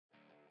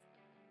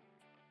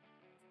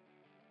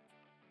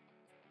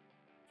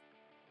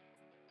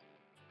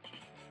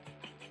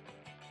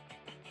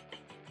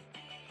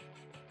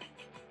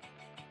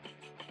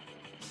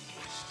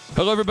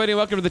Hello, everybody.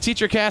 Welcome to the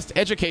TeacherCast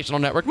Educational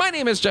Network. My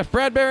name is Jeff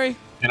Bradbury.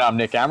 And I'm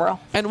Nick Amaral.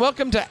 And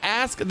welcome to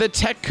Ask the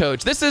Tech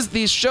Coach. This is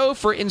the show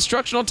for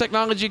instructional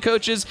technology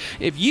coaches.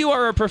 If you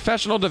are a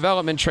professional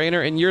development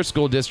trainer in your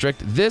school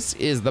district, this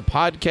is the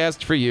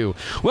podcast for you.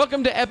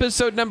 Welcome to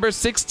episode number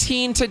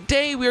 16.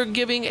 Today, we're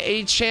giving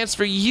a chance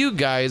for you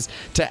guys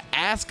to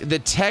ask the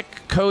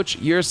tech coach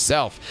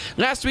yourself.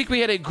 Last week, we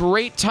had a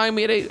great time.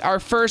 We had our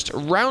first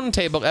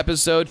roundtable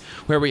episode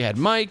where we had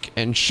Mike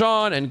and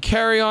Sean and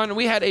Carrie on.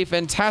 We had a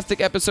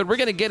fantastic episode. We're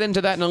going to get into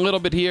that in a little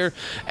bit here.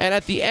 And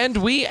at the end,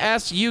 we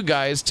asked you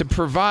guys to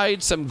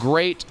provide some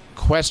great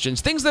questions,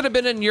 things that have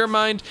been in your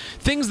mind,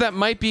 things that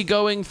might be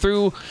going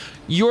through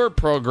your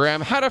program,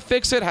 how to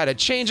fix it, how to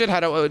change it, how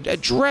to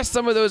address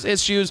some of those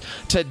issues.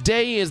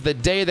 Today is the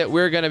day that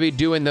we're going to be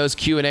doing those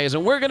Q&As,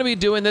 and we're going to be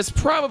doing this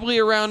probably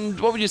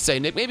around, what would you say,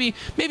 Nick?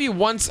 Maybe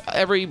once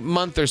every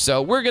month or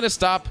so. We're going to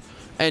stop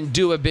and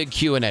do a big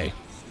Q&A.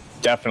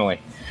 Definitely.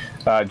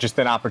 Just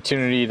an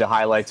opportunity to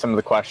highlight some of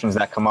the questions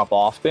that come up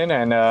often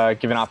and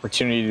give an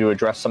opportunity to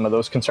address some of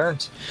those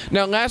concerns.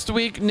 Now, last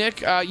week,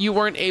 Nick, you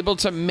weren't able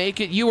to make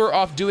it. You were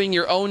off doing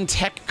your own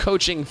tech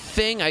coaching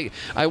thing.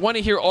 I want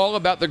to hear all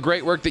about the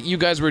great work that you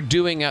guys were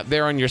doing out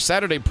there on your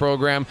Saturday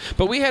program,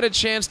 but we had a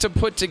chance to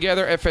put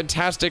together a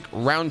fantastic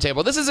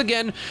roundtable. This is,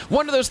 again,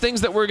 one of those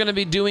things that we're going to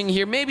be doing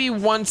here maybe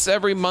once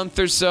every month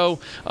or so,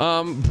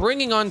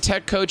 bringing on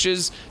tech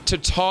coaches to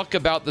talk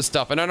about the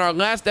stuff. And on our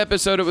last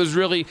episode, it was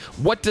really,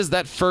 what does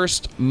that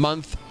first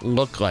month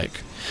look like?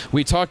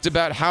 We talked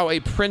about how a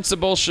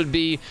principal should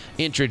be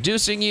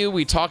introducing you.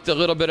 We talked a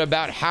little bit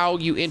about how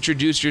you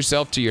introduce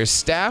yourself to your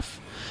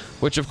staff,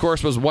 which of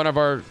course was one of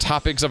our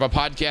topics of a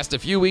podcast a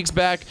few weeks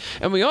back.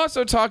 And we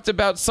also talked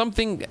about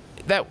something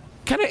that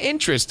kind of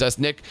interests us,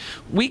 Nick.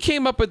 We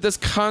came up with this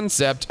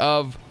concept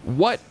of,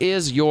 what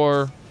is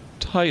your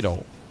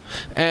title?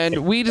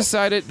 And we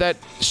decided that,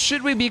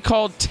 should we be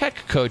called tech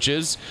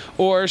coaches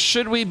or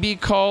should we be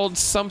called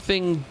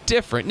something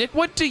different? Nick,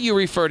 what do you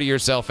refer to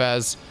yourself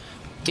as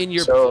in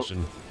your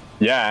position?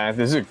 Yeah,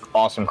 this is an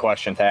awesome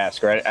question to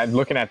ask, right? I'm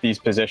looking at these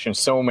positions,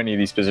 so many of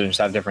these positions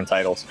have different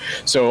titles.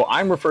 So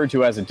I'm referred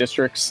to as a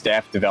district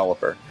staff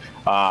developer.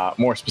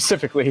 More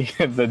specifically,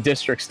 the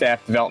district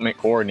staff development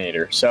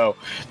coordinator. So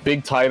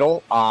big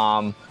title.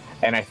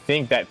 And I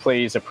think that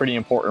plays a pretty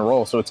important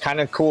role. So it's kind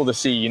of cool to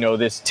see,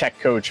 this tech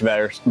coach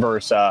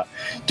versus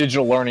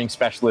digital learning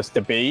specialist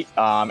debate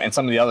and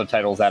some of the other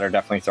titles that are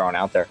definitely thrown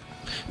out there.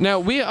 Now,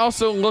 we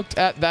also looked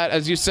at that,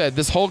 as you said,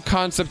 this whole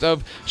concept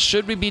of,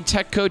 should we be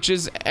tech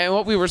coaches? And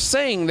what we were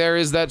saying there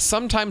is that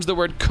sometimes the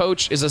word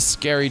coach is a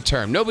scary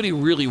term. Nobody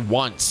really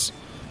wants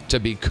to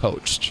be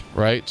coached,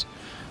 right?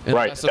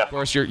 Unless, of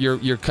course,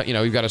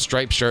 you've got a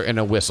striped shirt and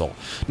a whistle.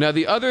 Now,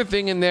 the other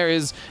thing in there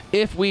is,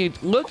 if we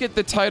look at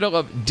the title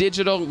of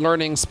digital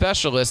learning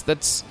specialist,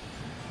 that's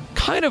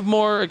kind of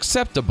more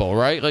acceptable,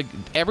 right? Like,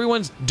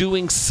 everyone's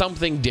doing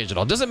something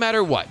digital. Doesn't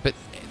matter what, but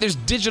there's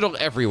digital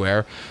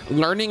everywhere.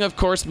 Learning, of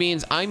course,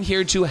 means I'm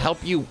here to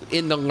help you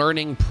in the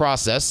learning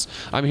process.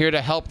 I'm here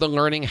to help the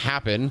learning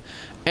happen.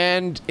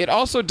 And it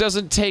also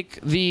doesn't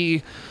take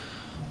the...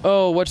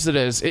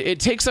 It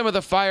takes some of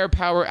the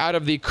firepower out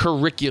of the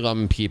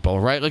curriculum people,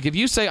 right? Like, if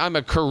you say I'm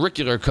a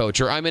curricular coach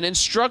or I'm an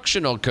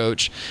instructional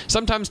coach,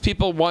 sometimes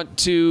people want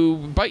to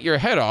bite your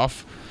head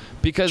off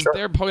because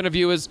their point of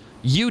view is,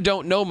 you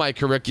don't know my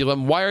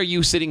curriculum. Why are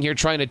you sitting here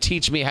trying to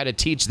teach me how to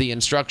teach the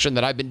instruction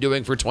that I've been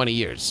doing for 20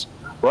 years?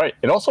 Right.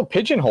 It also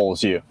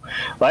pigeonholes you,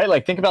 right?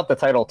 Like, think about the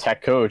title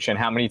tech coach and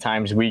how many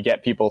times we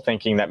get people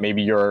thinking that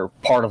maybe you're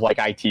part of like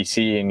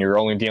ITC and you're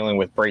only dealing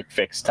with break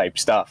fix type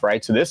stuff,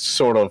 right? So this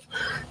sort of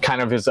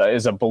kind of is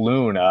a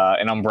balloon,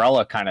 an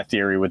umbrella kind of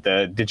theory with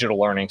the digital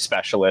learning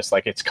specialist.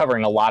 Like, it's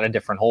covering a lot of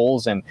different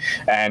holes. And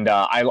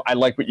I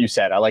like what you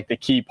said. I like the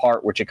key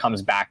part, which it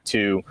comes back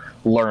to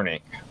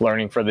learning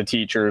for the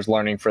teachers,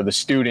 learning for the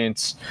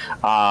students.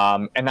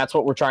 And that's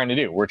what we're trying to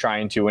do. We're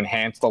trying to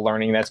enhance the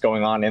learning that's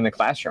going on in the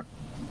classroom.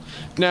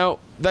 Now,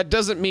 that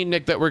doesn't mean,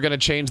 Nick, that we're going to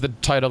change the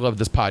title of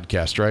this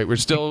podcast, right? We're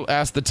still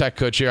Ask the Tech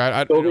Coach here.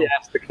 Ask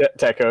the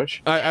Tech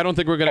Coach. I don't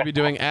think we're going to be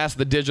doing Ask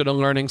the Digital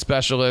Learning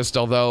Specialist,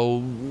 although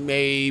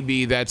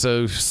maybe that's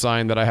a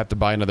sign that I have to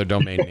buy another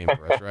domain name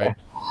for us, right?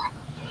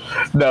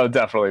 No,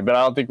 definitely. But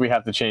I don't think we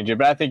have to change it.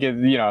 But I think,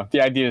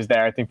 the idea is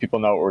there. I think people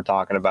know what we're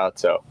talking about,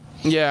 so...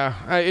 Yeah,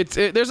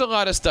 there's a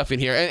lot of stuff in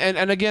here.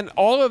 And again,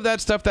 all of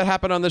that stuff that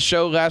happened on the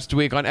show last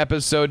week on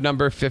episode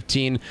number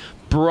 15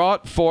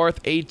 brought forth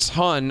a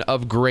ton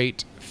of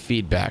great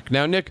feedback.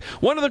 Now, Nick,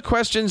 one of the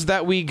questions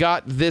that we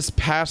got this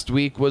past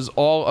week was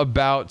all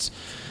about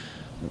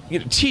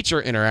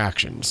teacher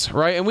interactions,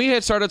 right? And we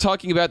had started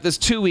talking about this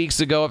 2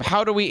 weeks ago of,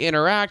 how do we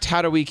interact?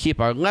 How do we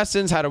keep our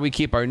lessons? How do we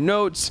keep our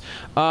notes?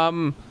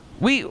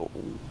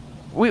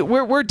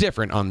 We're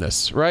different on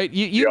this, right?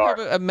 You have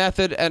a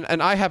method,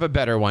 and I have a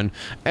better one.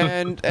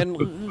 And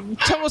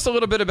tell us a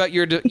little bit about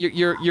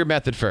your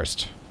method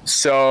first.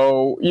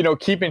 So,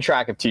 keeping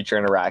track of teacher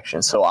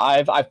interaction. So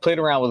I've played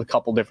around with a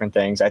couple different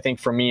things. I think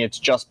for me, it's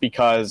just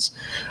because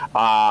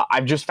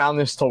I've just found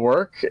this to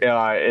work.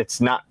 It's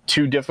not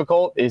too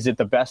difficult. Is it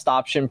the best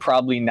option?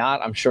 Probably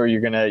not. I'm sure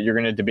you're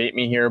gonna debate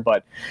me here,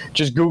 but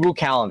just Google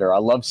Calendar. I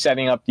love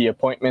setting up the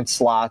appointment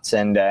slots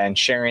and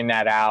sharing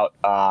that out.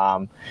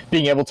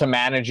 Being able to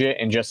manage it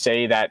and just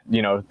say that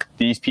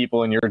these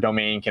people in your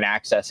domain can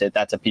access it.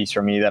 That's a piece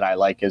for me that I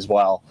like as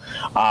well.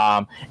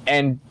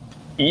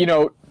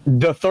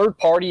 The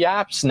third-party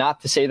apps, not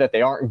to say that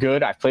they aren't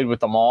good. I've played with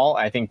them all.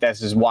 I think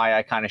this is why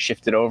I kind of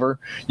shifted over.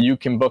 You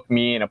can book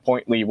me in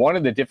Appointly. One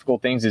of the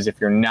difficult things is if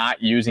you're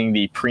not using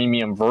the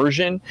premium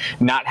version,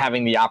 not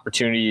having the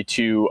opportunity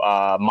to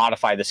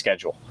modify the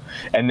schedule.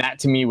 And that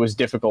to me was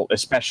difficult,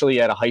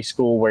 especially at a high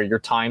school where your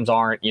times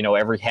aren't,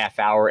 every half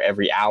hour,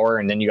 every hour,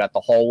 and then you got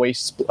the hallway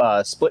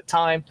split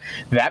time.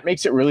 That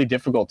makes it really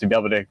difficult to be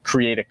able to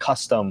create a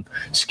custom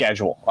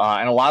schedule.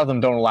 And a lot of them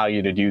don't allow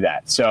you to do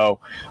that. So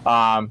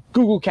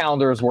Google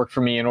Calendar has worked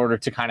for me in order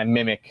to kind of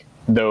mimic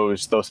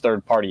those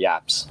third-party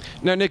apps.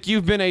 Now, Nick,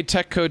 you've been a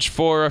tech coach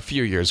for a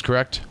few years,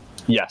 correct?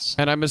 Yes.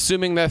 And I'm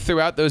assuming that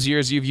throughout those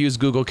years you've used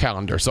Google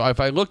Calendar. So if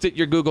I looked at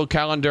your Google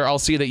Calendar, I'll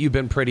see that you've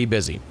been pretty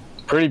busy.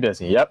 Pretty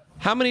busy, yep.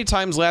 How many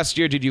times last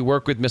year did you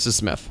work with Mrs.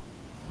 Smith?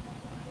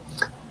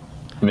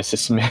 Mrs.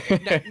 Smith.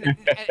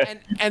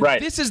 And right.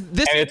 This and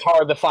it's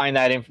hard to find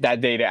that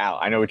data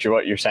out. I know what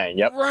you're saying.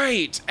 Yep.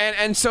 Right.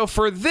 And so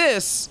for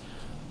this,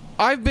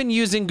 I've been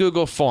using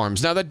Google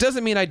Forms. Now, that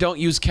doesn't mean I don't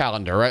use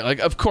Calendar, right? Like,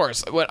 of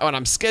course, when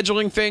I'm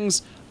scheduling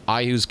things,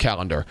 I use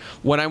Calendar.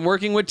 When I'm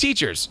working with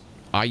teachers,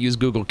 I use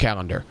Google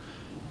Calendar.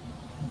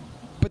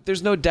 But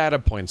there's no data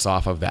points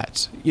off of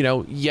that.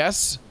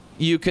 Yes,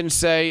 you can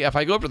say, if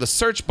I go up to the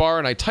search bar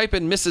and I type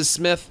in Mrs.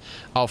 Smith,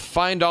 I'll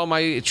find all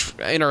my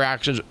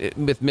interactions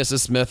with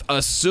Mrs. Smith,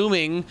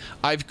 assuming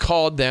I've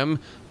called them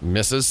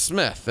Mrs.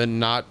 Smith and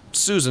not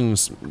Susan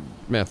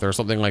Smith or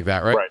something like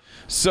that, right? Right.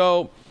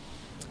 So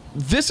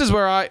this is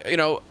where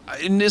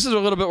and this is a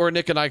little bit where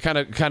Nick and I kind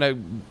of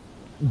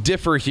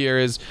differ here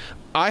is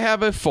I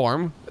have a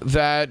form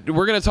that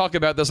we're going to talk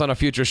about this on a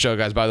future show,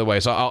 guys, by the way.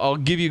 So I'll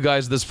give you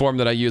guys this form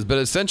that I use. But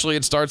essentially,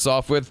 it starts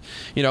off with,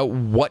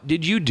 what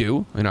did you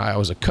do? I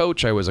was a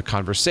coach. I was a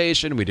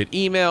conversation. We did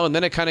email. And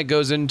then it kind of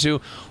goes into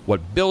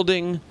what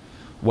building,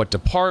 what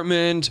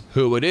department,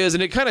 who it is,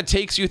 and it kind of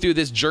takes you through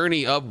this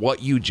journey of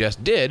what you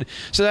just did.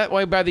 So that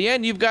way, by the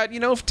end, you've got,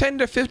 10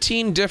 to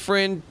 15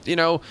 different,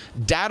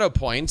 data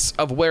points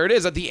of where it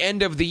is. At the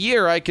end of the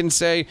year, I can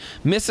say,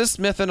 Mrs.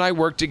 Smith and I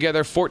worked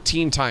together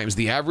 14 times.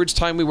 The average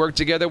time we worked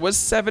together was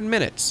 7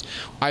 minutes.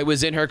 I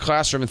was in her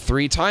classroom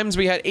 3 times.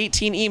 We had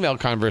 18 email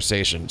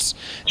conversations.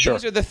 Sure.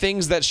 These are the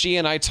things that she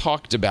and I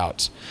talked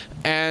about.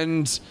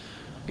 And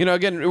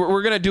again,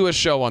 we're going to do a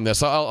show on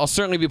this. I'll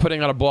certainly be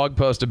putting out a blog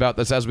post about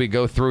this as we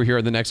go through here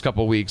in the next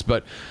couple of weeks.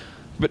 But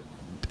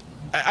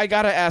I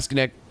got to ask,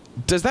 Nick,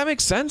 does that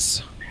make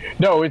sense?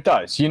 No, it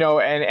does.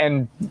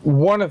 And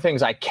one of the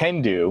things I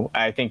can do,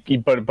 I think,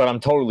 but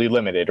I'm totally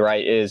limited,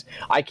 right, is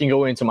I can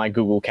go into my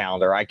Google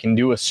Calendar. I can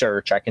do a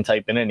search. I can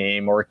type in a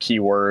name or a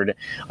keyword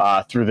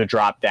through the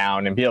drop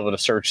down and be able to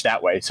search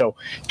that way. So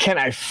can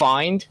I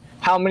find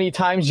how many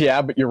times?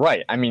 Yeah, but you're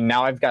right.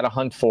 Now I've got to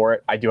hunt for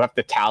it. I do have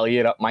to tally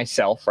it up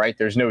myself, right?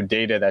 There's no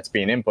data that's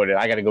being inputted.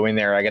 I got to go in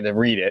there. I got to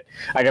read it.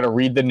 I got to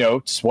read the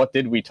notes. What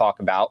did we talk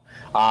about?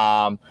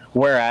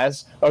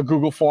 Whereas a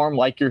Google form,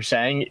 like you're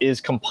saying,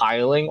 is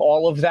compiling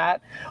all of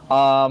that.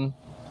 I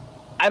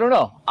don't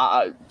know.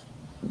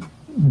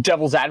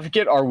 Devil's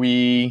advocate,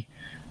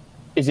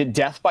 is it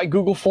death by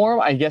Google Form?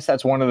 I guess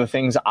that's one of the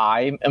things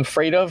I'm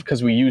afraid of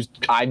because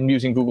I'm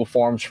using Google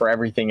Forms for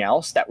everything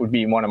else. That would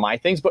be one of my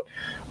things. But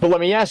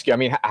let me ask you,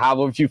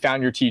 how have you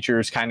found your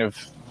teachers kind of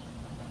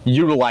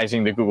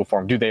utilizing the Google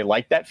Form? Do they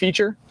like that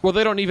feature? Well,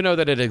 they don't even know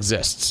that it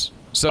exists.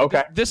 So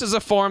okay. This is a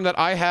form that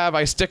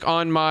I stick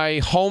on my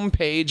home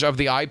page of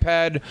the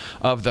iPad,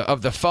 of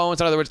the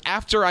phones. In other words,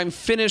 after I'm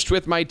finished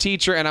with my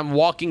teacher and I'm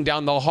walking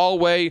down the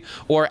hallway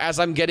or as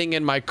I'm getting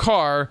in my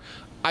car,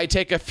 I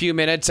take a few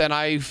minutes and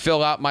I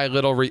fill out my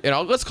little,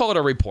 let's call it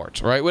a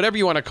report, right? Whatever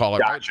you want to call it.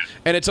 Gotcha. Right?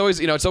 And it's always,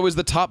 it's always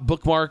the top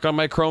bookmark on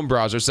my Chrome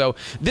browser. So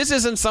this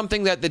isn't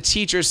something that the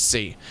teachers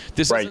see.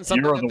 This isn't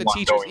something that the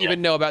teachers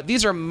even know about.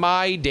 These are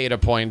my data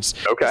points.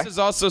 Okay. This is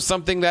also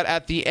something that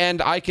at the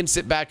end I can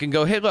sit back and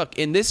go, hey, look,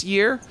 in this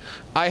year,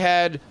 I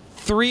had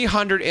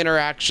 300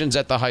 interactions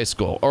at the high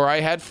school, or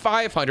I had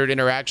 500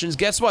 interactions.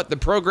 Guess what? The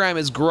program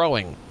is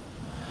growing.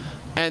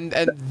 And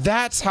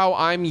that's how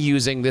I'm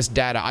using this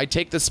data. I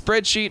take the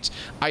spreadsheet,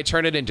 I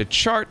turn it into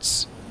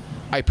charts,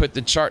 I put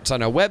the charts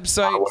on a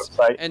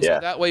website, and so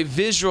that way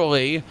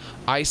visually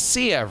I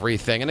see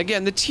everything. And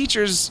again, the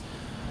teachers,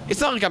 it's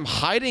not like I'm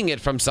hiding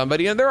it from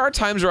somebody. And there are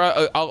times where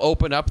I'll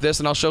open up this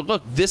and I'll show,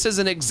 look, this is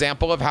an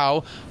example of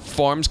how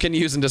forms can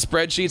use into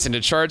spreadsheets,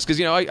 into charts,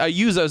 because I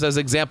use those as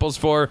examples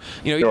for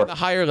even the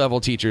higher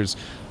level teachers.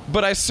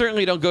 But I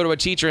certainly don't go to a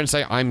teacher and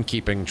say, I'm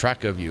keeping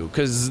track of you,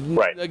 because,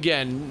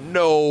 again,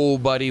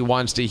 nobody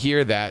wants to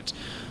hear that.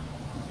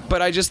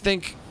 But I just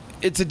think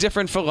it's a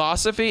different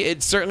philosophy.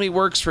 It certainly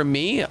works for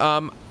me.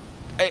 And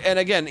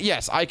again,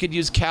 yes, I could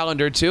use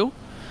calendar too.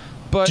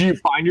 But do you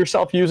find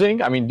yourself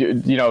using? I mean,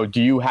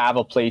 do you have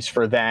a place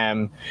for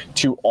them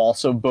to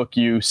also book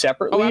you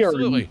separately, or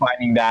are you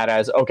finding that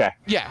as okay?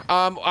 Yeah,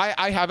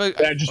 I have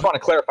a. I just want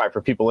to clarify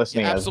for people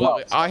listening as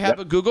well. Absolutely, I have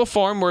a Google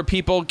form where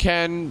people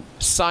can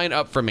sign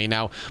up for me.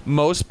 Now,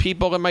 most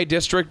people in my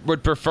district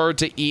would prefer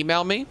to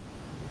email me.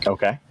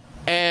 Okay.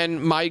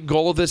 And my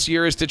goal this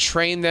year is to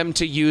train them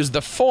to use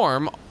the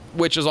form,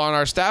 which is on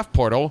our staff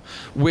portal,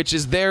 which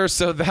is there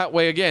so that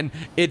way, again,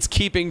 it's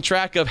keeping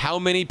track of how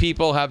many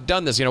people have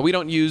done this. We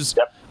don't use,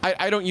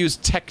 I don't use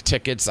tech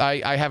tickets.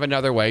 I have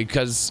another way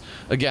because,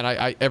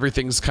 again,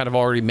 everything's kind of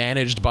already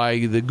managed by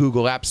the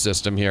Google Apps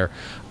system here.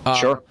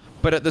 Sure.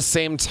 But at the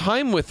same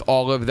time with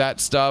all of that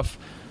stuff,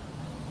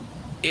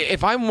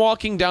 if I'm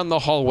walking down the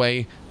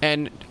hallway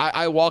and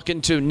I walk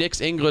into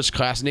Nick's English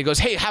class and he goes,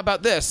 hey, how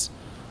about this?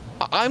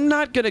 I'm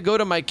not going to go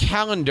to my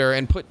calendar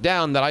and put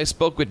down that I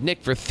spoke with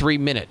Nick for 3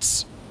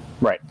 minutes.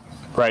 Right.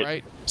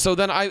 So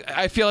then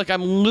I feel like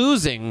I'm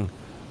losing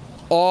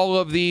all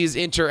of these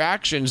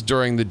interactions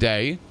during the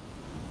day,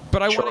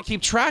 but I want to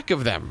keep track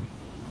of them.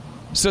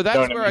 So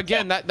that's where,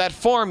 again, that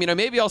form,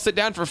 maybe I'll sit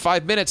down for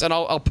 5 minutes and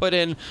I'll put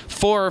in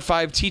 4 or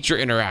 5 teacher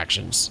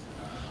interactions,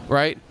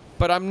 right?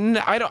 But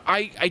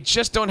I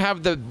just don't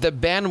have the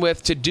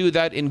bandwidth to do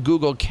that in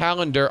Google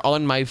Calendar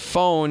on my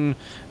phone.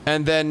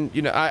 And then,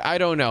 I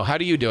don't know. How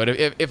do you do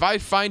it? If I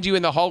find you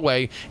in the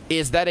hallway,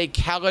 is that a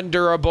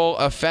calendarable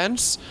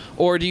offense?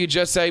 Or do you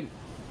just say,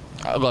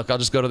 look, I'll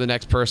just go to the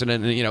next person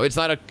and, it's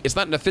not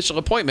an official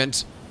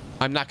appointment.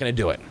 I'm not going to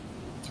do it.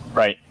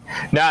 Right.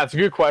 No, it's a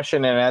good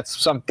question, and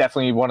that's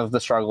definitely one of the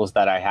struggles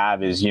that I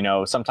have is,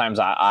 sometimes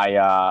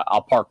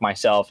I'll park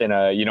myself in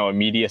a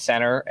media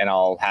center and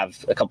I'll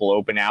have a couple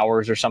open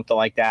hours or something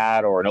like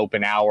that, or an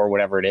open hour,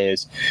 whatever it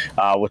is.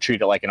 We'll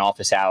treat it like an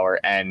office hour,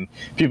 and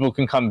people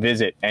can come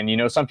visit. And,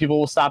 some people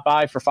will stop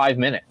by for 5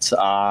 minutes.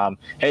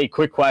 Hey,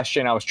 quick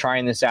question. I was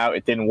trying this out.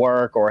 It didn't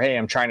work. Or, hey,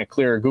 I'm trying to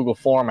clear a Google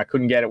form. I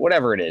couldn't get it,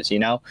 whatever it is,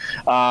 Yeah,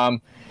 I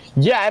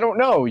don't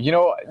know.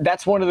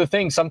 That's one of the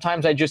things.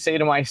 Sometimes I just say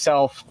to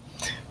myself,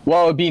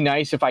 well, it'd be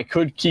nice if I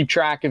could keep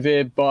track of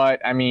it, but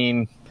I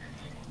mean,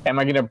 am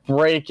I going to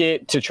break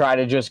it to try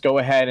to just go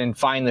ahead and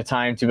find the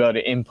time to be able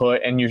to input?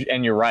 And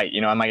you're right.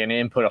 Am I going to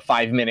input a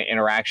 5-minute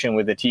interaction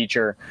with a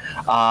teacher?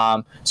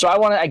 So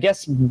I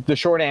guess the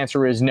short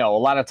answer is no. A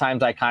lot of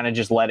times I kind of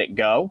just let it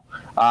go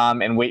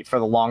and wait for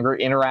the longer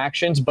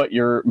interactions. But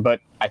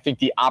I think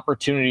the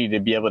opportunity to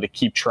be able to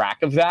keep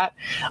track of that,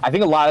 I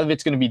think a lot of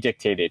it's going to be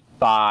dictated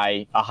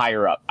by a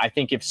higher up. I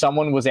think if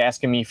someone was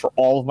asking me for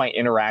all of my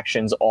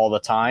interactions all the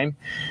time,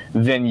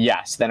 then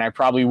yes, then I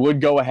probably would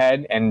go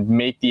ahead and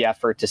make the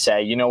effort to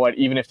say, you know what,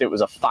 even if it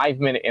was a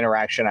 5-minute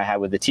interaction I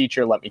had with the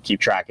teacher, let me keep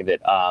track of it.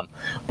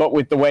 But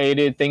with the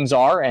way things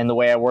are and the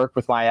way I work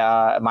with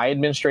my my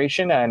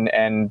administration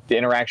and the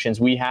interactions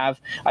we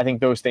have, I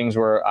think those things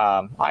were,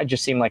 I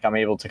just seem like I'm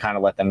able to kind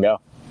of let them go.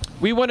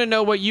 We want to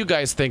know what you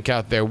guys think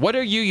out there. What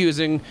are you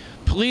using?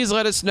 Please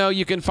let us know.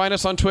 You can find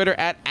us on Twitter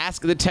at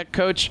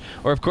AskTheTechCoach,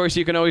 or of course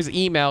you can always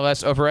email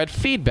us over at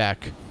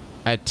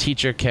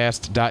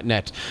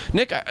feedback@teachercast.net.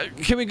 Nick,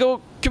 can we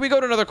go to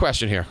another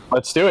question here?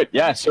 Let's do it.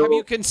 Yeah. So have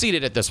you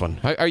conceded at this one?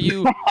 Are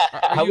you?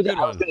 Are you good?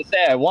 I was going to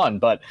say I won,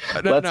 but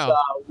no.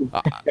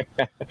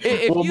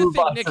 If you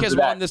think Nick has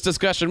won this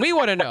discussion, we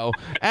want to know.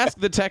 Ask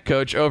the Tech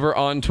Coach over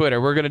on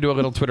Twitter. We're going to do a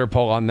little Twitter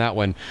poll on that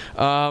one.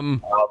 All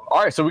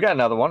right, so we got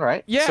another one,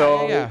 right?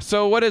 Yeah.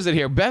 So what is it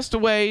here? Best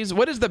ways.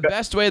 What is the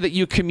best way that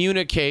you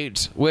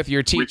communicate with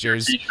your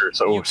teachers? You can't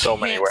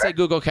say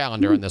Google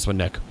Calendar on this one,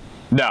 Nick.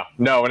 No,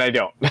 and I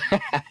don't.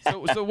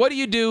 so what do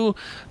you do?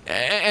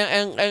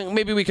 And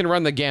maybe we can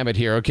run the gamut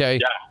here, okay?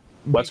 Yeah.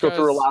 Let's go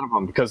through a lot of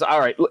them because, all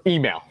right,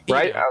 email,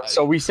 right?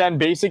 So we send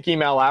basic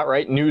email out,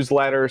 right?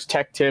 Newsletters,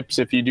 tech tips,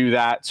 if you do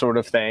that sort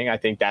of thing. I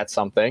think that's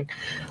something.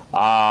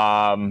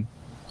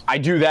 I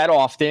do that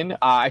often.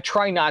 I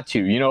try not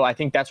to. I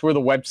think that's where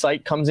the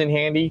website comes in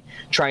handy,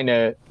 trying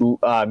to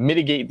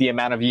mitigate the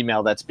amount of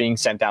email that's being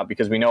sent out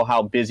because we know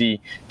how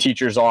busy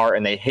teachers are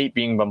and they hate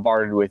being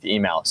bombarded with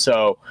email.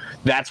 So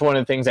that's one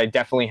of the things I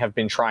definitely have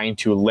been trying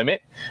to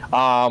limit.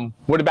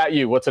 What about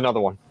you? What's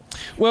another one?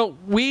 Well,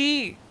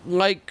 we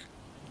like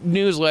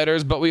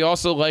newsletters, but we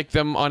also like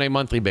them on a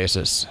monthly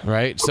basis,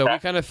 right? So we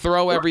kind of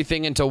throw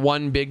everything into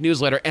one big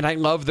newsletter, and I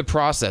love the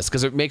process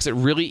because it makes it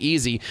really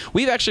easy.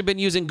 We've actually been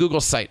using Google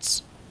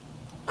Sites.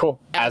 Cool.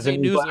 As a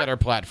newsletter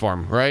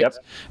platform, right? Yep.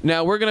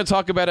 Now, we're going to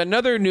talk about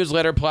another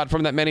newsletter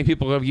platform that many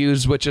people have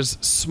used, which is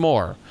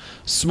S'more.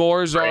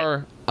 S'mores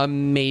are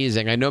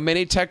amazing. I know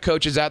many tech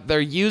coaches out there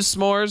use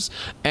S'mores,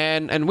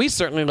 and we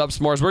certainly love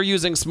S'mores. We're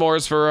using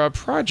S'mores for a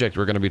project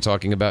we're going to be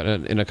talking about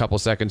in a couple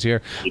seconds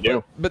here. You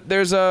do. But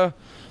there's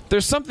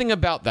something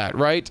about that,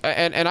 right?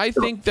 And I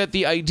think that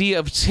the idea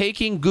of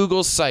taking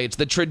Google Sites,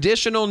 the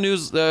traditional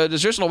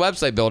traditional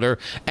website builder,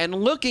 and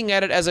looking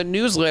at it as a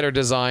newsletter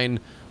design,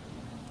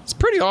 it's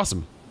pretty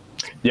awesome.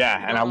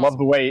 Yeah, and I love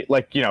the way,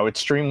 like, you know, it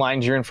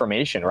streamlines your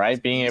information,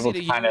 right? Being able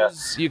to kind of,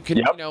 you can,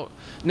 you know,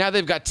 now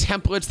they've got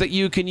templates that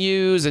you can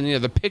use, and, you know,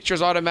 the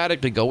pictures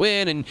automatically go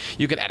in, and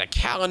you can add a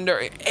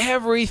calendar.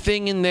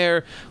 Everything in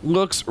there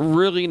looks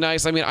really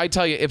nice. I mean, I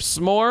tell you, if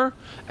S'more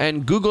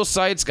and Google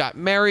Sites got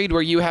married,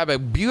 where you have a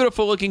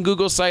beautiful looking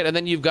Google site, and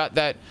then you've got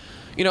that,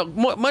 you know,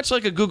 much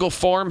like a Google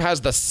form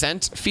has the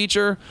sent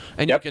feature,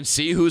 and you can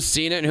see who's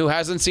seen it and who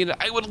hasn't seen it.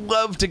 I would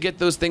love to get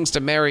those things to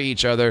marry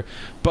each other,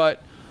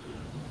 but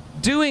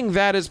doing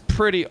that is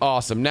pretty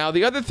awesome. Now,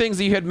 the other things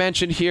that you had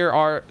mentioned here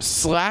are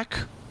Slack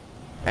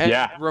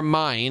and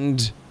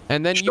Remind,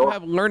 and then you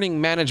have learning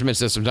management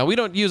systems. Now, we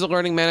don't use a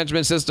learning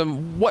management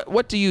system.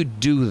 What do you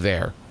do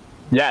there?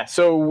 Yeah,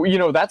 so, you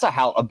know, that's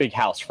a big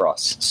house for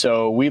us.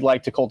 So we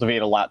like to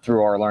cultivate a lot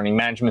through our learning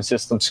management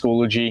system,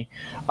 Schoology.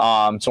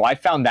 So I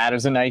found that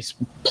as a nice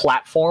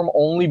platform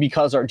only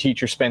because our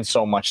teachers spend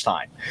so much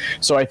time.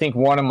 So I think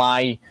one of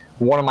my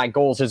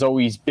goals has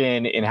always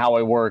been in how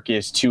I work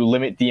is to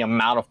limit the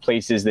amount of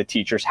places that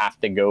teachers have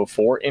to go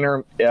for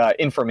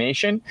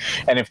information.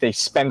 And if they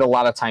spend a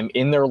lot of time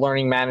in their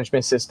learning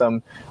management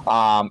system,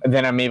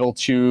 then I'm able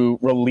to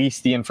release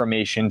the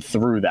information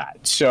through that.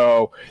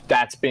 So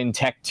that's been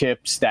tech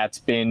tips, that's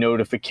been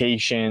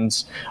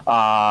notifications.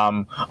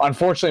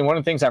 Unfortunately, one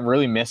of the things I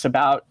really miss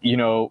about, you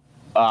know,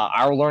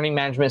 our learning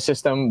management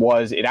system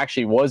was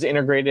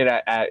integrated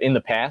in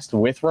the past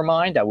with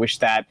Remind. I wish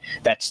that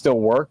still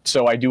worked.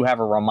 So I do have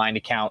a Remind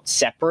account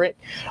separate.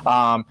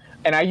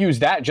 And I use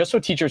that just so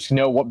teachers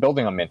know what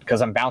building I'm in,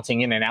 because I'm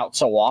bouncing in and out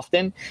so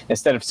often.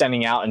 Instead of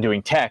sending out and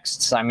doing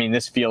texts, I mean,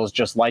 this feels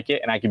just like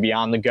it, and I can be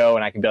on the go,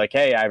 and I can be like,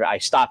 hey, I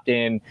stopped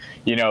in,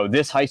 you know,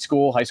 this high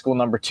school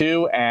number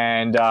 2,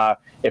 and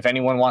if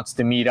anyone wants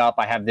to meet up,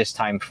 I have this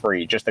time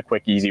free. Just a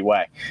quick, easy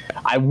way.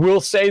 I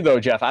will say, though,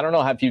 Jeff, I don't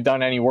know if you've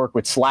done any work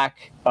with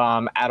Slack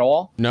at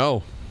all.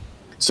 No.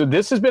 So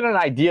this has been an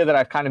idea that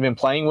I've kind of been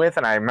playing with,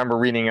 and I remember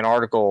reading an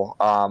article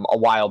a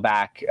while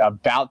back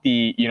about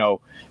the, you know,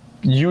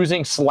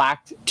 using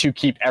Slack to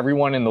keep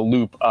everyone in the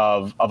loop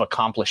of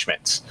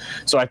accomplishments.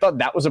 So I thought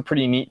that was a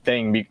pretty neat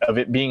thing of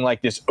it being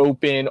like this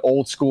open,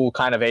 old school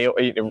kind of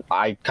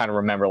I kind of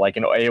remember like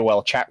an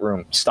AOL chat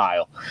room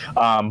style,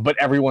 but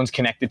everyone's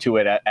connected to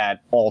it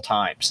at all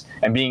times,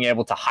 and being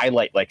able to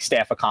highlight like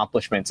staff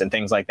accomplishments and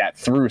things like that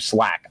through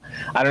Slack.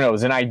 I don't know, it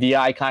was an idea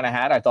I kind of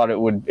had. I thought it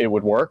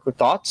would work. With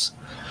thoughts?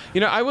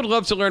 You know, I would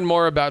love to learn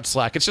more about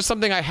Slack. It's just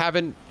something I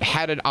haven't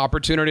had an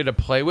opportunity to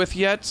play with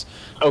yet.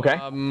 Okay.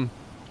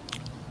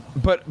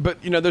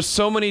 But you know, there's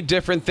so many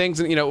different things,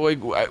 and you know,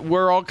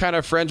 we're all kind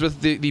of friends with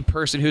the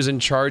person who's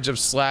in charge of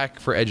Slack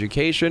for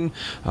education,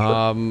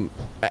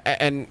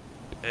 and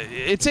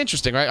it's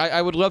interesting, right? I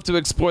would love to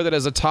explore that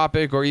as a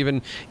topic, or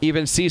even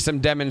see some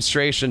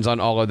demonstrations on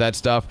all of that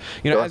stuff.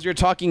 You know, as you're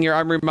talking here,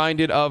 I'm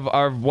reminded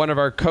of one of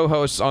our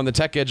co-hosts on the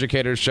Tech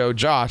Educators show,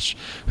 Josh,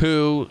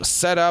 who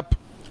set up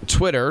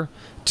Twitter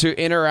to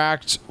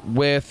interact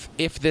with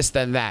If This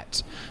Then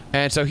That.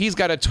 And so he's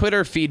got a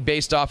Twitter feed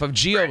based off of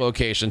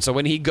geolocation. So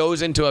when he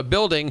goes into a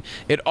building,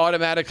 it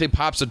automatically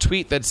pops a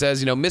tweet that says,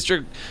 you know,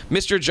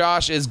 Mr.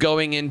 Josh is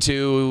going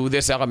into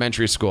this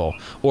elementary school,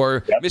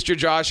 or Mr.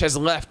 Josh has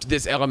left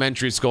this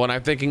elementary school. And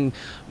I'm thinking,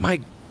 my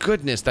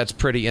goodness, that's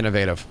pretty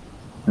innovative.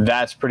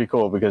 That's pretty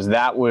cool, because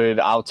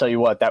I'll tell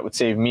you what, that would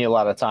save me a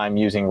lot of time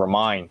using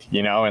Remind,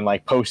 you know, and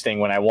like posting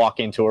when I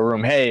walk into a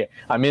room, hey,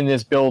 I'm in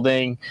this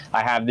building,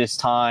 I have this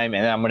time,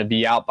 and I'm going to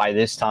be out by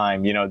this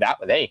time, you know,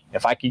 hey,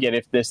 if I could get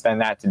If This Then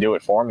That to do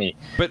it for me,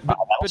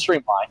 that'll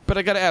streamline. But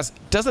I got to ask,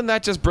 doesn't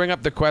that just bring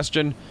up the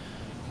question,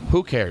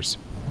 who cares?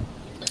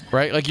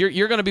 Right? Like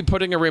you're going to be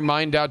putting a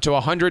remind out to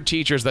 100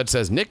 teachers that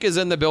says Nick is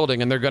in the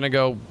building, and they're going to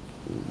go,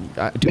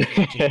 do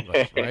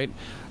English, right?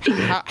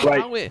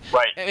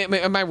 Right.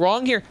 Am I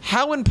wrong here?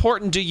 How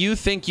important do you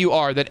think you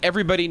are that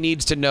everybody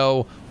needs to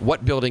know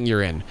what building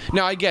you're in?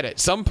 Now, I get it.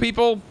 Some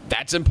people,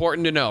 that's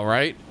important to know,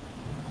 right?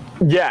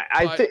 Yeah,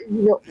 I think.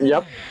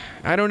 Yep.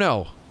 I don't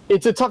know.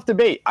 It's a tough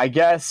debate, I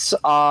guess.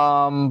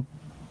 I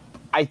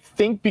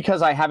think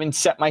because I haven't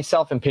set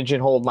myself and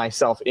pigeonholed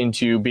myself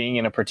into being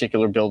in a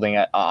particular building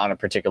on a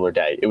particular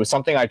day. It was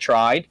something I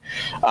tried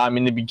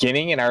in the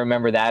beginning, and I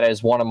remember that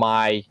as one of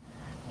my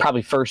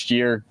probably first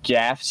year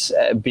gaffes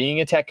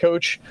being a tech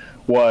coach,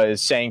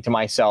 was saying to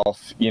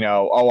myself, you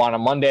know, on a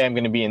Monday I'm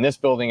going to be in this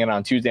building, and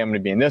on Tuesday I'm going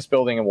to be in this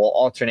building, and we'll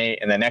alternate,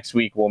 and the next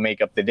week we'll make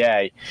up the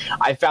day.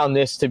 I found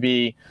this to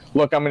be,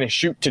 look, I'm going to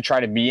shoot to try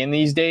to be in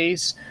these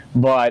days,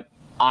 but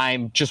I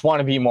just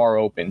want to be more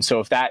open. So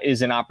if that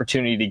is an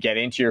opportunity to get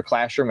into your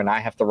classroom and I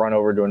have to run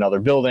over to another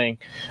building,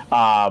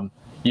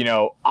 you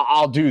know,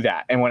 I'll do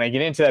that. And when I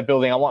get into that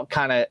building,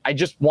 I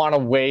just want a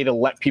way to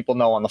let people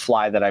know on the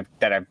fly that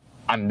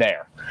I'm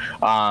there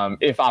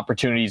if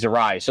opportunities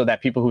arise, so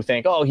that people who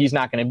think, oh, he's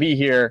not going to be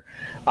here,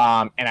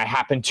 and I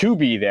happen to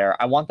be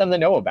there, I want them to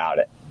know about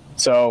it.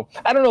 So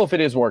I don't know if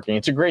it is working.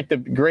 It's a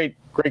great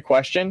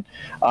question.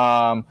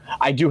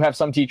 I do have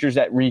some teachers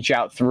that reach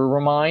out through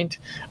Remind.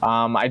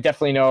 I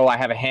definitely know I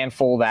have a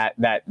handful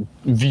that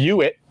view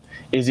it.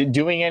 Is it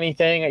doing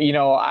anything? You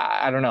know,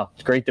 I don't know.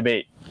 It's a great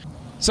debate.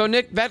 So,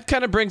 Nick, that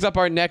kind of brings up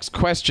our next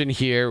question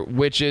here,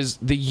 which is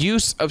the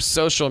use of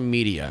social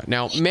media.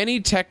 Now, many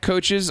tech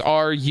coaches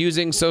are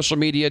using social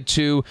media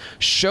to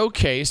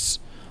showcase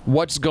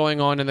what's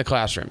going on in the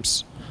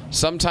classrooms.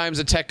 Sometimes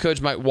a tech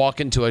coach might walk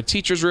into a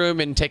teacher's room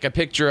and take a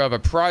picture of a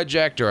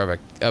project or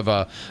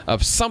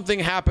of something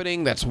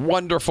happening that's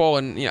wonderful,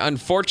 and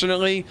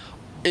unfortunately,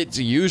 it's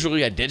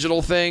usually a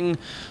digital thing.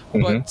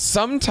 But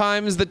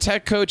sometimes the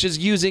tech coach is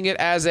using it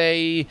as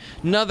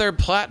another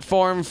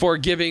platform for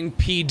giving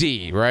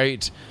PD,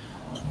 right?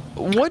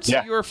 What's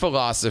your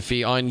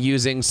philosophy on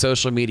using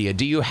social media?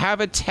 Do you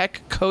have a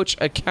tech coach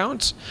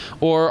account,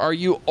 or are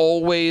you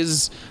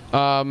always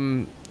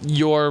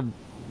your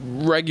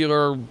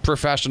regular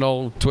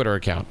professional Twitter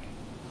account?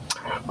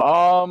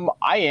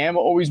 I am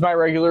always my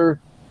regular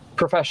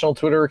professional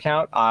Twitter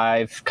account.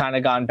 I've kind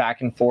of gone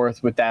back and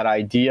forth with that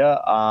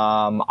idea.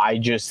 I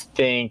just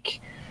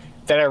think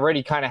that I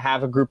already kind of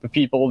have a group of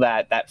people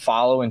that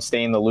follow and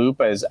stay in the loop,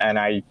 and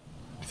I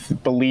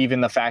believe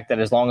in the fact that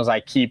as long as I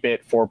keep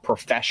it for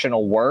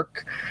professional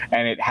work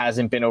and it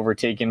hasn't been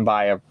overtaken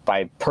by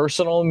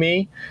personal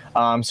me,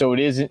 so it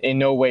is in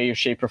no way,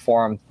 shape, or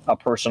form a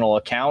personal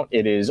account.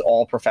 It is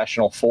all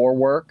professional for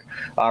work,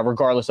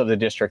 regardless of the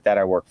district that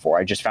I work for.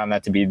 I just found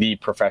that to be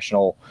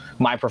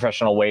my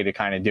professional way to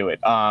kind of do it.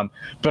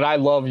 But I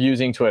love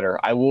using Twitter.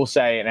 I will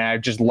say, and I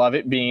just love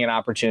it being an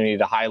opportunity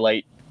to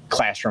highlight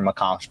classroom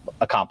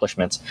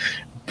accomplishments,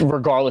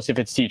 regardless if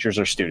it's teachers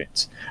or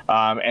students.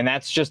 And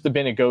that's just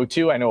been a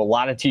go-to. I know a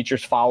lot of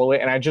teachers follow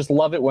it, and I just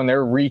love it when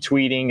they're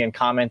retweeting and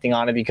commenting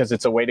on it, because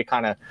it's a way to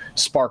kind of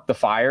spark the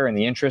fire and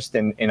the interest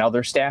in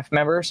other staff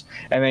members,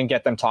 and then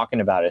get them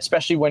talking about it,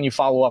 especially when you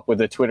follow up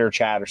with a Twitter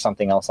chat or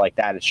something else like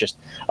that. It's just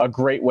a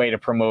great way to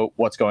promote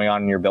what's going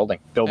on in your building,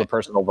 build a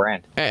personal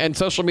brand. And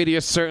social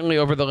media certainly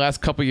over the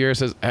last couple of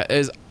years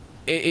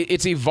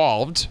it's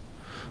evolved.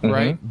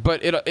 Right.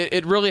 But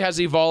it really has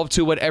evolved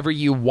to whatever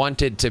you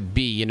want it to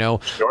be.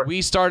 Sure.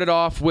 We started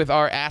off with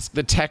our Ask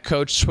the Tech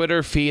Coach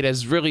Twitter feed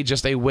as really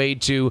just a way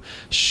to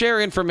share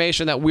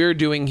information that we're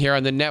doing here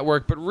on the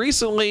network. But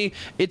recently,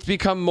 it's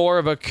become more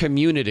of a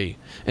community.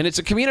 And it's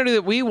a community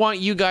that we want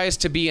you guys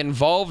to be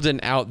involved in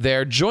out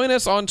there. Join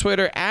us on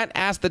Twitter at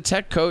Ask the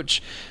Tech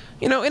Coach.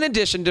 In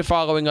addition to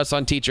following us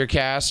on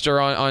TeacherCast or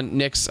on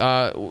Nick's.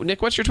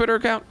 Nick, what's your Twitter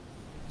account?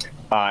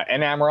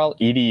 NAMRL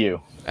EDU.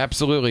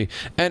 Absolutely.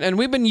 And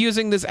we've been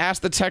using this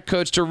Ask the Tech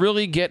Coach to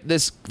really get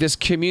this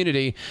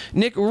community.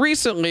 Nick,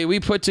 recently we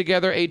put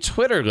together a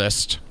Twitter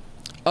list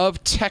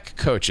of tech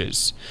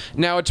coaches.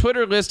 Now, a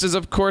Twitter list is,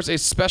 of course, a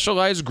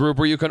specialized group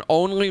where you can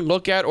only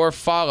look at or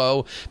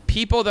follow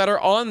people that are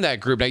on that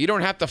group. Now, you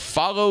don't have to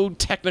follow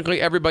technically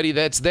everybody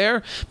that's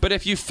there, but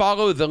if you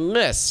follow the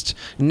list,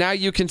 now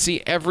you can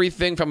see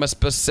everything from a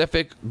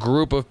specific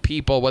group of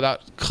people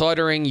without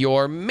cluttering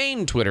your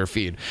main Twitter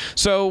feed.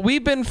 So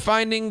we've been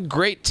finding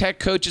great tech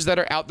coaches that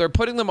are out there,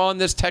 putting them on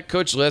this tech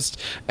coach list,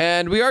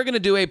 and we are going to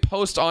do a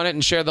post on it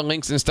and share the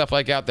links and stuff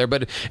like out there.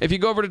 But if you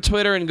go over to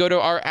Twitter and go to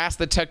our Ask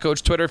the Tech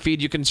Coach Twitter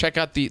feed, you can check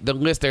out the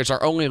list there. It's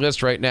our only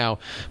list right now.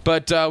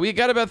 But we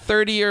got about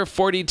 30 or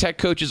 40 tech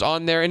coaches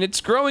on there, and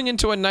it's growing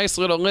into a nice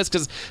little list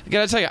because I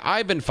got to tell you,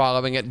 I've been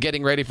following it,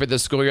 getting ready for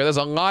this school year. There's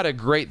a lot of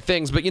great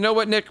things. But you know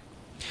what, Nick?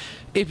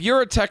 If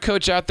you're a tech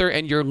coach out there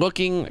and you're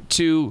looking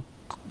to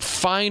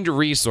find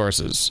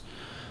resources,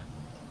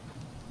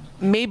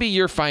 maybe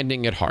you're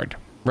finding it hard.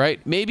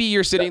 Right? Maybe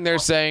you're sitting there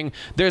saying,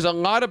 there's a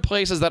lot of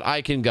places that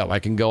I can go. I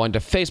can go onto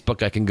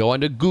Facebook. I can go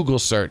onto Google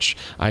search.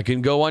 I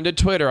can go onto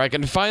Twitter. I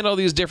can find all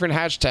these different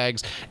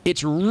hashtags.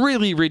 It's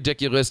really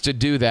ridiculous to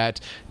do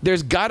that.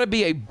 There's got to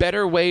be a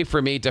better way for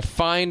me to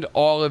find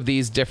all of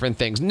these different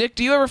things. Nick,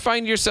 do you ever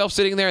find yourself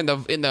sitting there in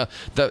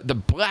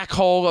the black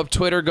hole of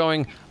Twitter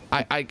going,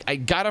 I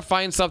got to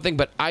find something,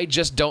 but I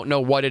just don't know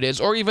what it is,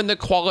 or even the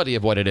quality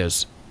of what it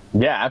is?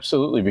 Yeah,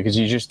 absolutely, because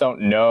you just don't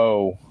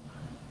know.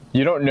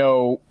 You don't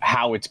know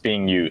how it's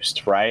being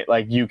used, right?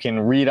 Like, you can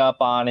read up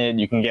on it,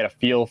 you can get a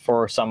feel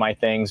for some of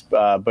things,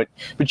 but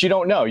you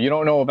don't know. You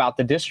don't know about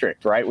the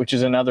district, right? Which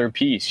is another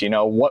piece.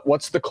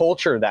 What's the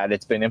culture that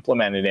it's been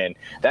implemented in?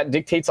 That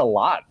dictates a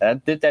lot.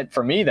 That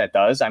for me, that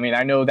does. I mean,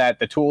 I know that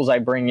the tools I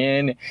bring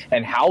in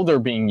and how they're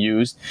being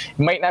used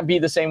might not be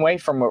the same way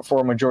for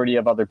a majority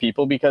of other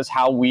people, because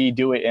how we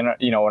do it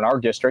in our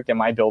district, in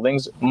my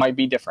buildings, might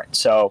be different.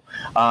 So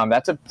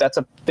that's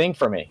a thing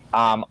for me.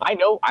 I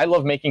know I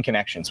love making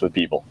connections with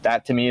people.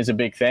 That to me is a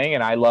big thing,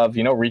 and I love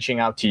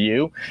reaching out to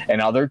you and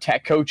other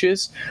tech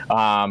coaches.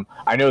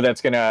 I know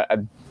that's gonna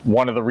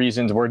one of the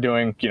reasons we're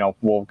doing,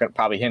 we'll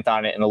probably hint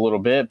on it in a little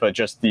bit, but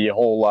just the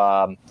whole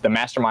the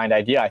mastermind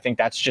idea, I think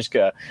that's just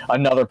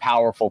another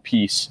powerful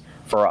piece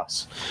for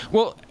us.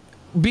 Well,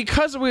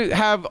 because we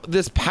have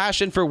this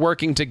passion for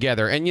working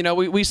together, and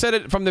we said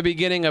it from the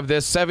beginning of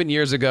this 7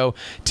 years ago,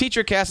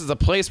 TeacherCast is a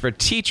place for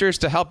teachers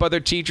to help other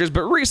teachers,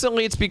 but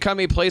recently it's become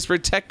a place for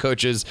tech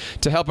coaches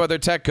to help other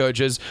tech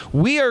coaches.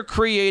 We are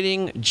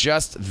creating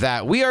just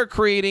that. We are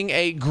creating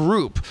a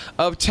group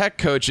of tech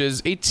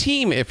coaches, a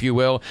team, if you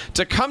will,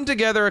 to come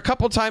together a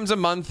couple times a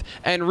month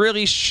and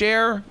really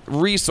share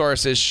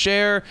resources,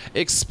 share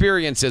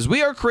experiences.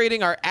 We are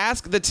creating our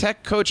Ask the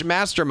Tech Coach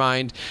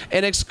Mastermind,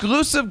 an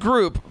exclusive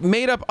group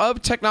made up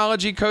of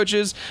technology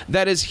coaches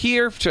that is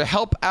here to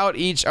help out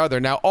each other.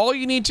 Now, all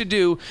you need to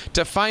do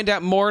to find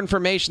out more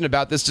information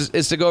about this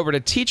is to go over to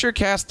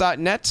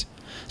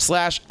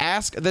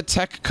teachercast.net/Ask the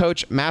Tech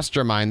Coach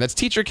Mastermind. That's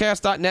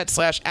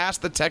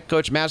teachercast.net/Ask the Tech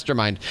Coach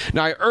Mastermind.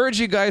 Now, I urge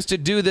you guys to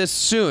do this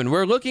soon.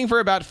 We're looking for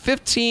about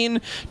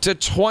 15 to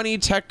 20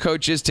 tech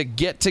coaches to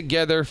get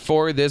together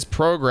for this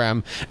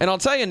program. And I'll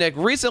tell you, Nick,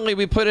 recently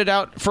we put it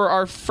out for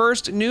our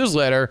first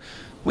newsletter.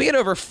 We had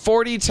over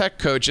 40 tech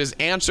coaches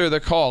answer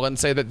the call and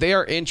say that they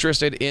are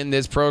interested in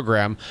this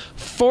program.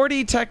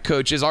 40 tech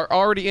coaches are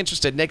already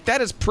interested. Nick,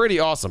 that is pretty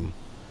awesome.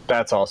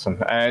 That's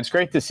awesome. And it's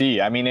great to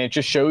see. I mean, it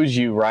just shows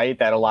you, right,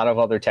 that a lot of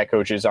other tech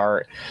coaches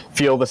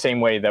feel the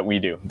same way that we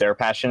do. They're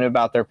passionate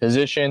about their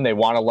position. They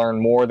want to learn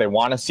more. They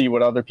want to see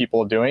what other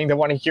people are doing. They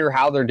want to hear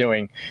how they're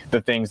doing the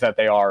things that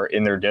they are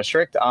in their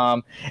district.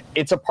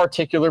 It's a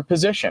particular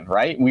position,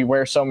 right? We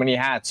wear so many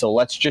hats. So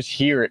let's just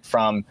hear it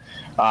from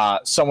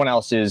someone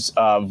else's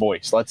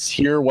voice. Let's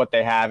hear what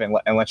they have and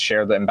let's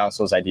share them and bounce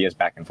those ideas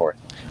back and forth.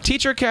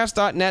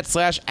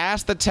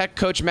 Teachercast.net/Ask the Tech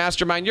Coach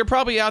Mastermind. You're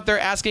probably out there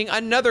asking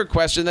another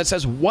question that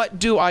says, what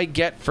do I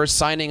get for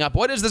signing up?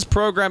 What is this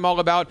program all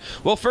about?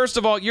 Well, first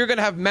of all, you're going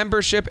to have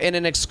membership in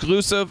an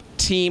exclusive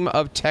team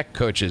of tech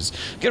coaches.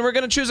 Again, we're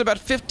going to choose about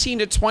 15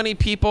 to 20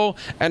 people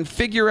and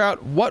figure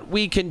out what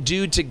we can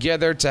do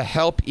together to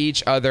help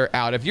each other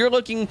out. If you're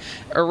looking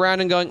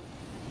around and going,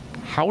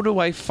 how do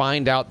I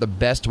find out the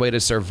best way to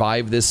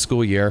survive this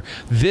school year?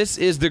 This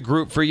is the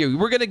group for you.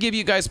 We're going to give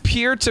you guys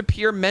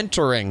peer-to-peer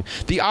mentoring,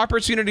 the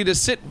opportunity to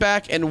sit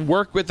back and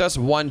work with us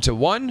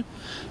one-to-one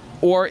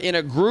or in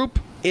a group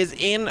is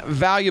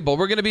invaluable.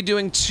 We're going to be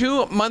doing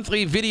 2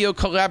 monthly video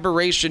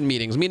collaboration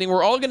meetings, meaning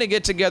we're all going to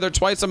get together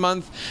twice a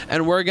month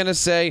and we're going to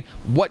say,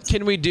 what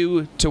can we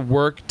do to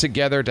work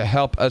together to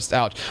help us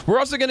out? We're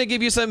also going to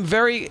give you some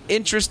very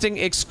interesting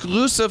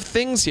exclusive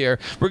things here.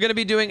 We're going to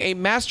be doing a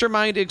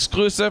mastermind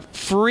exclusive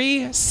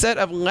free set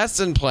of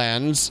lesson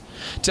plans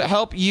to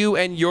help you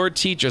and your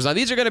teachers. Now,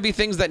 these are going to be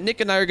things that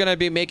Nick and I are going to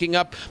be making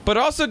up, but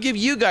also give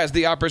you guys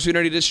the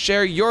opportunity to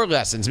share your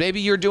lessons. Maybe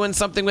you're doing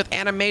something with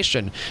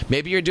animation.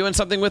 Maybe you're doing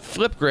something with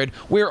Flipgrid.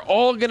 We're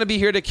all going to be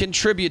here to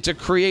contribute to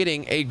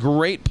creating a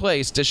great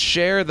place to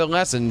share the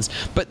lessons,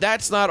 but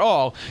that's not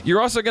all. You're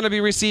also going to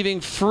be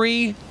receiving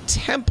free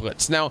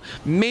templates. Now,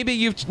 maybe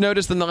you've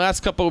noticed in the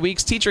last couple of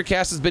weeks,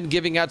 TeacherCast has been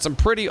giving out some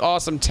pretty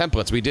awesome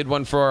templates. We did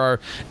one for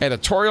our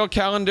editorial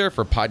calendar,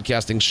 for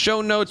podcasting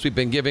show notes. We've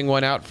been giving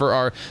one out for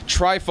our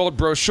trifold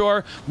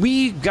brochure.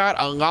 We got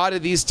a lot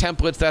of these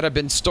templates that have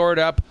been stored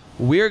up.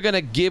 We're going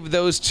to give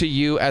those to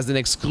you as an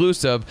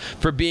exclusive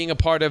for being a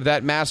part of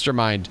that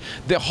mastermind.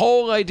 The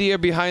whole idea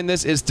behind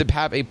this is to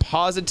have a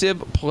positive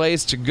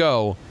place to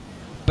go,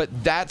 but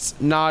that's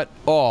not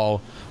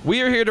all.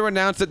 We are here to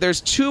announce that there's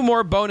 2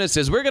 more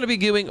bonuses. We're going to be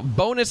doing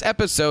bonus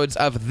episodes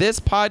of this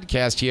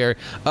podcast here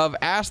of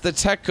Ask the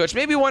Tech Coach,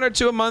 maybe 1 or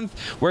 2 a month,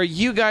 where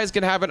you guys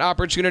can have an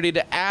opportunity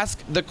to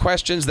ask the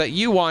questions that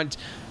you want.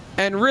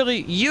 And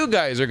really, you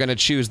guys are going to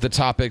choose the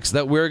topics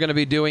that we're going to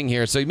be doing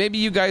here. So maybe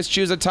you guys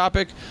choose a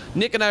topic.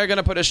 Nick and I are going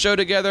to put a show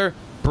together,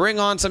 bring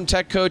on some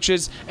tech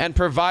coaches, and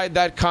provide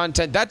that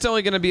content. That's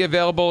only going to be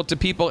available to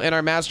people in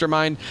our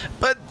mastermind,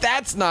 but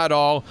that's not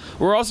all.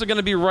 We're also going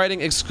to be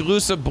writing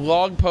exclusive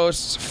blog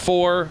posts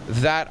for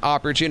that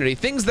opportunity,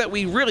 things that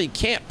we really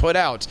can't put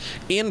out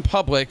in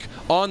public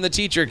on the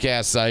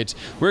TeacherCast site.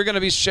 We're going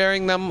to be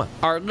sharing them,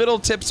 our little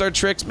tips, our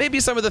tricks, maybe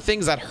some of the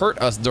things that hurt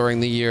us during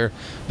the year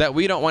that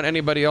we don't want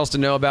anybody else to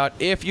know about.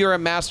 If you're a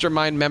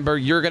mastermind member,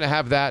 you're going to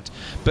have that.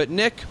 But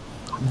Nick,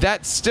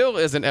 that still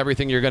isn't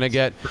everything you're going to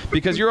get,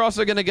 because you're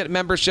also going to get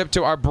membership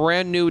to our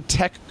brand new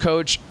Tech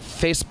Coach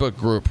Facebook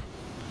group,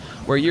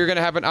 where you're going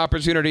to have an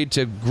opportunity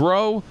to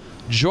grow,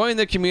 join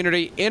the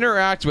community,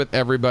 interact with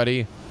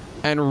everybody,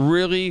 and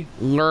really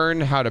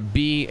learn how to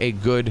be a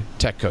good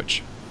tech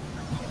coach.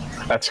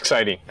 That's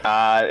exciting.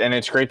 And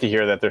it's great to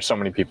hear that there's so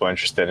many people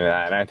interested in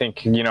that. And I think,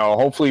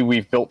 hopefully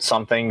we've built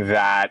something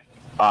that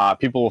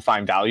people will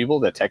find valuable,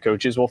 that tech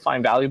coaches will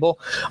find valuable.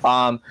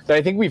 But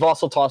I think we've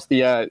also tossed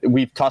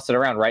it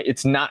around, right?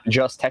 It's not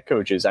just tech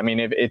coaches. I mean,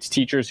 if it's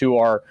teachers who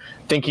are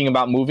thinking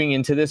about moving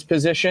into this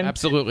position.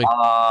 Absolutely.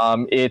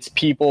 It's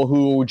people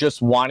who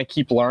just want to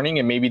keep learning,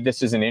 and maybe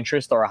this is an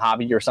interest or a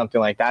hobby or something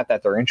like that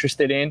they're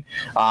interested in.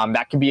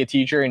 That could be a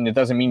teacher, and it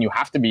doesn't mean you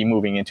have to be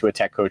moving into a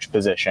tech coach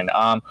position,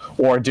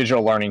 or a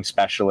digital learning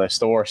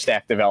specialist or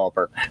staff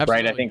developer. Absolutely.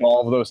 Right? I think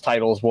all of those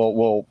titles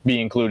will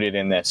be included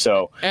in this.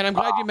 So, and I'm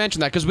glad you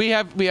mentioned that, because we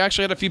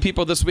actually had a few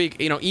people this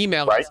week,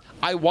 email right? us,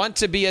 I want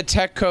to be a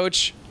tech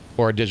coach,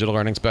 or a digital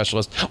learning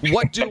specialist.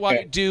 What do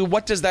I do?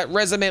 What does that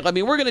resume? I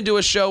mean, we're going to do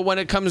a show when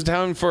it comes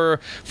down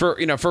for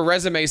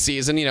resume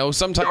season,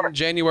 sometime in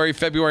January,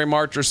 February,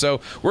 March or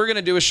so. We're going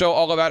to do a show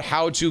all about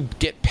how to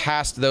get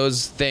past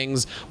those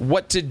things,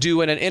 what to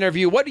do in an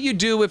interview. What do you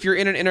do if you're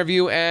in an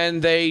interview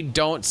and they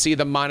don't see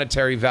the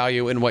monetary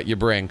value in what you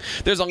bring?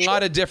 There's a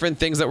lot of different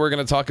things that we're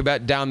going to talk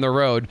about down the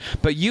road,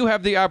 but you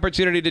have the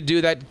opportunity to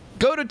do that.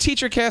 Go to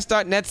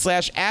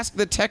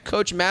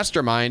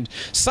teachercast.net/AskTheTechCoachMastermind.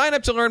 Sign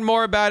up to learn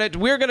more about it.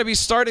 We're going to be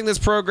starting this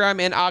program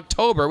in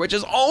October, which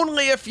is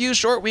only a few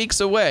short weeks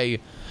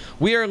away.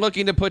 We are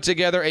looking to put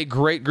together a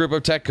great group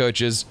of tech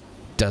coaches.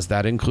 Does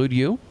that include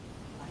you?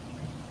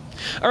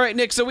 All right,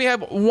 Nick, so we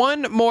have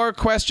one more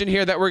question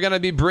here that we're going to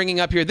be bringing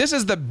up here. This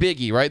is the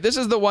biggie, right? This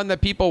is the one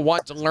that people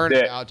want to learn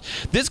about.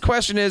 This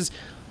question is,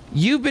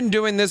 you've been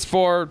doing this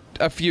for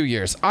a few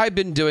years. I've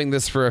been doing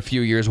this for a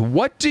few years.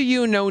 What do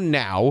you know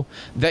now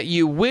that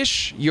you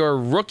wish your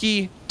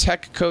rookie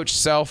tech coach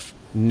self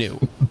knew?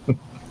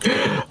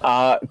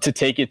 To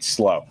take it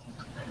slow.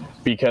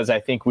 Because I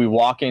think we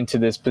walk into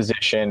this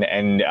position,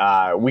 and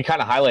we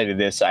kind of highlighted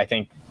this, I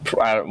think,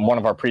 one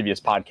of our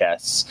previous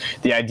podcasts,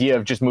 the idea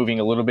of just moving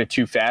a little bit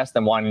too fast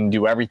and wanting to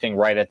do everything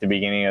right at the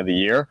beginning of the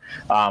year.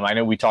 I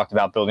know we talked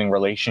about building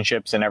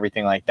relationships and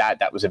everything like that.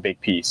 That was a big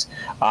piece.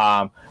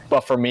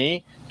 But for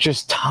me,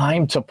 just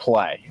time to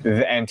play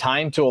and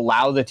time to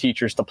allow the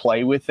teachers to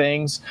play with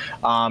things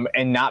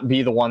and not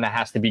be the one that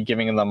has to be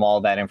giving them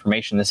all that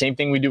information. The same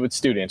thing we do with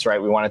students,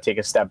 right? We want to take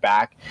a step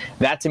back.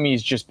 That to me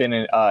has just been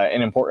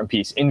an important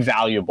piece,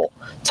 invaluable.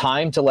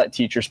 Time to let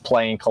teachers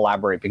play and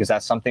collaborate, because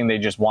that's something they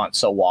just want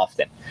so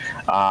often.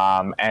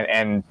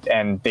 And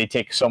they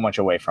take so much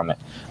away from it.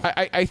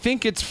 I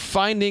think it's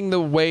finding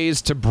the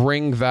ways to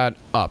bring that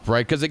up,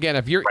 right? Because again,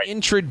 if you're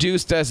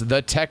introduced as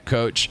the tech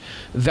coach,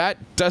 that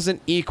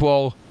doesn't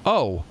equal,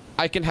 oh,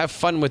 I can have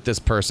fun with this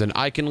person.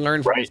 I can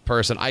learn from this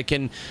person. I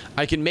can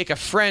make a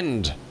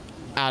friend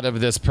out of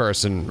this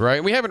person,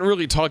 right? We haven't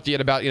really talked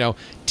yet about,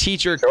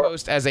 teacher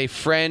coach as a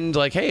friend,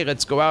 like, hey,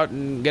 let's go out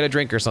and get a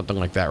drink or something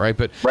like that, right?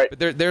 But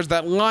there's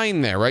that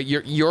line there, right?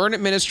 You're an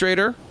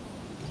administrator.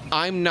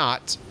 I'm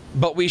not.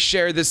 But we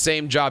share the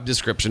same job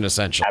description,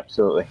 essentially.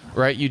 Absolutely.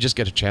 Right? You just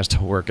get a chance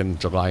to work in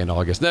July and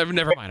August. Never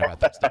mind about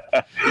that stuff.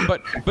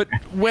 But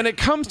when it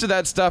comes to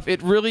that stuff,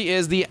 it really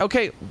is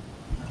okay,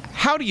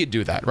 how do you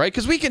do that, right?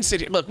 Because we can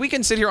sit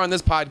here on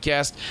this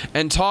podcast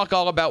and talk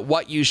all about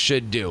what you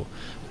should do.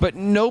 But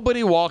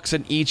nobody walks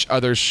in each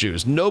other's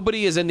shoes.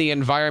 Nobody is in the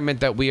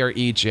environment that we are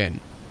each in.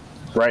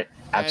 Right.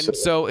 Absolutely. And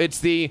so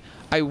it's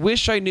I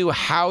wish I knew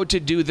how to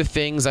do the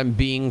things I'm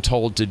being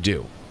told to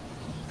do.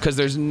 Because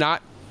there's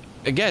not,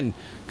 again,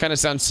 kind of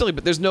sounds silly,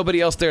 but there's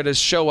nobody else there to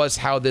show us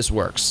how this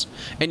works.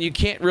 And you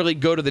can't really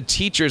go to the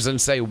teachers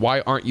and say, why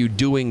aren't you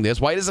doing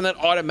this? Why isn't it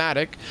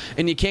automatic?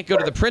 And you can't go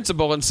to the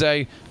principal and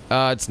say,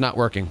 it's not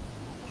working.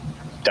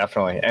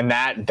 Definitely. And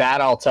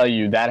that I'll tell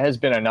you, that has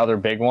been another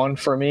big one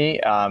for me.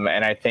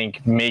 And I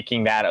think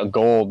making that a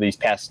goal these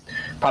past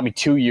probably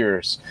 2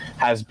 years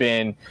has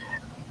been,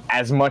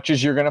 as much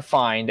as you're going to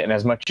find and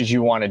as much as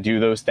you want to do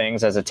those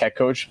things as a tech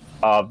coach,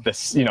 of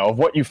this, of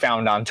what you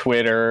found on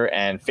Twitter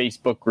and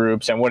Facebook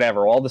groups and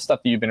whatever, all the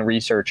stuff that you've been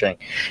researching,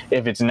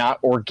 if it's not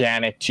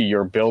organic to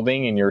your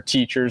building and your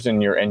teachers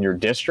and your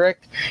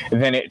district,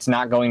 then it's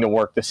not going to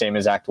work the same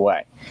exact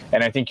way.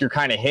 And I think you're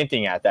kind of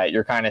hinting at that.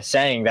 You're kind of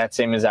saying that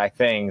same exact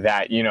thing,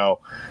 that,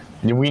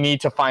 we need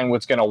to find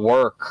what's going to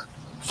work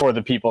for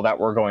the people that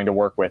we're going to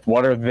work with.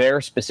 What are their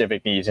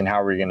specific needs and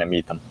how are we going to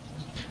meet them?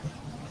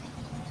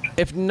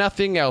 If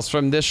nothing else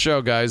from this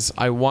show, guys,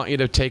 I want you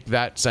to take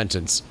that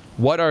sentence.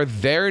 What are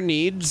their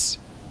needs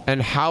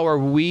and how are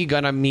we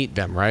going to meet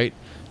them, right?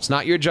 It's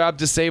not your job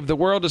to save the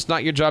world. It's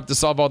not your job to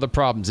solve all the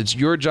problems. It's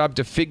your job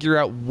to figure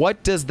out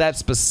what does that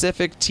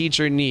specific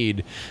teacher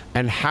need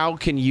and how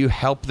can you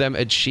help them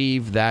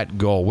achieve that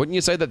goal. Wouldn't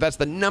you say that that's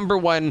the number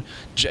one,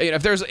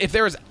 if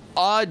there's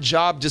a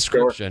job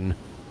description,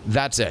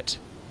 that's it.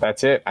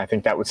 That's it. I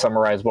think that would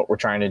summarize what we're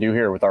trying to do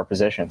here with our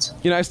positions.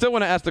 I still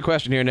want to ask the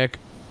question here, Nick.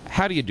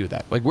 How do you do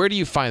that? Like, where do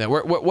you find that?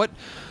 What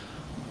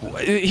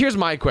here's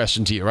my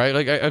question to you, right?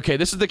 Like, okay,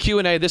 this is the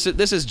Q&A. This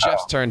is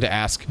Jeff's turn to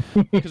ask,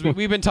 because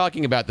we've been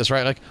talking about this,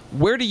 right? Like,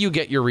 where do you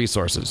get your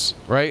resources,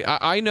 right?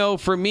 I know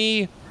for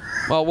me,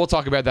 well, we'll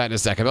talk about that in a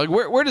second. Like,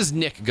 where does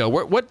Nick go?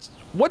 What's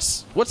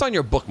on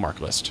your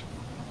bookmark list?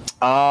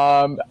 A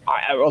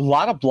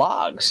lot of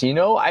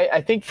blogs.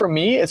 I think for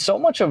me, it's so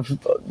much of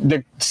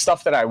the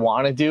stuff that I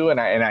want to do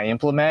and I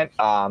implement.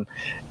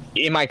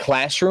 In my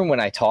classroom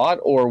when I taught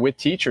or with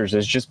teachers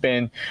has just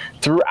been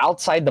through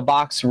outside the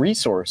box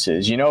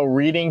resources,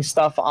 reading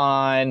stuff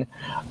on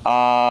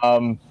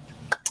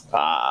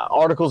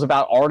articles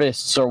about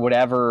artists or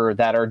whatever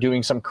that are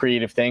doing some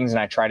creative things, and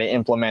I try to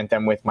implement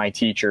them with my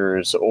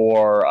teachers,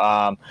 or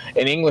an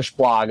English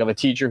blog of a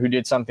teacher who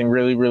did something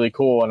really, really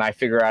cool, and I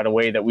figure out a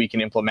way that we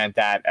can implement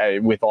that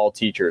with all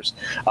teachers.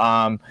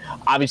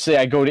 Obviously,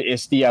 I go to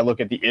ISTE. I look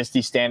at the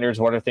ISTE standards.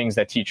 What are things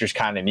that teachers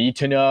kind of need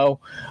to know?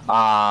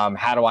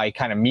 How do I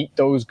kind of meet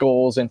those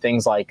goals and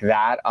things like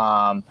that?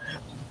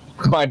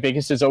 My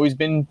biggest has always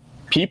been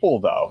people,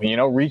 though,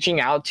 reaching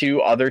out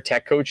to other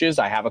tech coaches.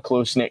 I have a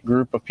close-knit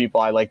group of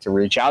people I like to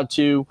reach out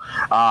to,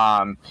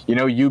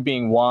 you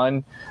being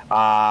one,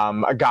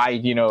 a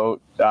guy,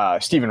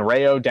 Stephen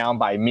Rayo down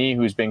by me,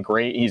 who's been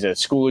great. He's a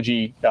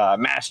Schoology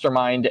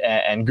mastermind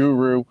and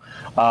guru.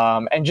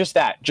 And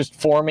just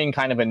forming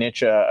kind of a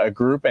niche, a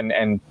group,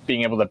 and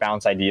being able to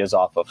bounce ideas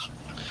off of.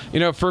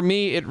 For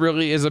me, it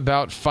really is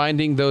about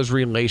finding those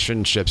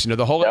relationships.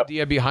 The whole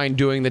idea behind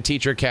doing the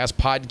TeacherCast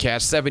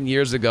podcast 7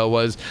 years ago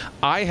was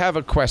I have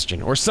a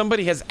question, or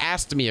somebody has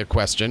asked me a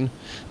question,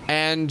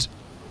 and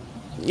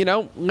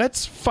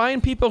let's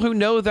find people who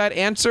know that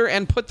answer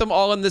and put them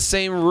all in the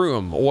same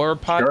room or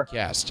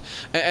podcast.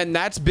 Sure. And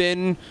that's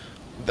been...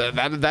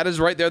 That is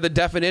right there, the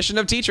definition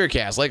of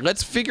TeacherCast. Like,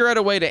 let's figure out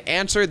a way to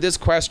answer this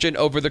question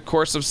over the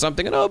course of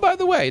something. And, oh, by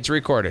the way, it's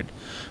recorded,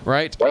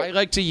 right? I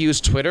like to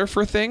use Twitter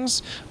for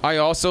things. I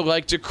also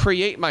like to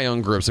create my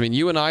own groups. I mean,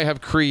 you and I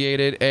have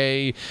created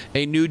a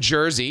New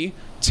Jersey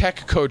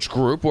tech coach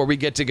group where we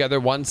get together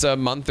once a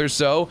month or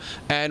so,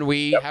 and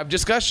we have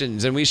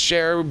discussions, and we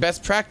share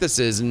best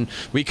practices, and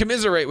we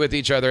commiserate with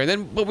each other. And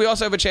then but we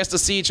also have a chance to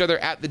see each other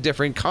at the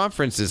different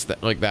conferences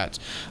like that.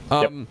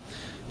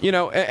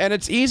 And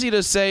it's easy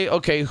to say,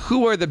 okay,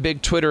 who are the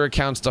big Twitter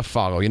accounts to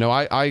follow?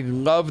 I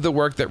love the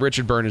work that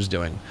Richard Byrne is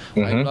doing.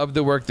 I love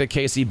the work that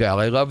Casey Bell.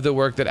 I love the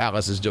work that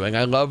Alice is doing.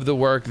 I love the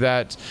work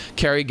that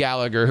Carrie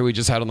Gallagher, who we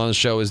just had on the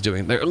show, is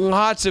doing. There are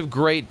lots of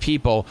great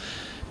people.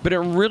 But it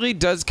really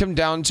does come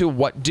down to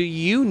what do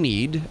you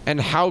need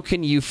and how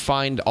can you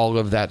find all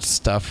of that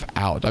stuff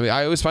out? I mean,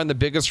 I always find the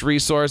biggest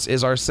resource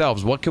is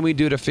ourselves. What can we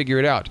do to figure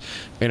it out?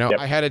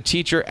 I had a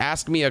teacher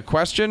ask me a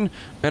question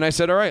and I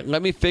said, all right,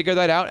 let me figure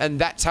that out. And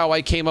that's how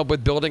I came up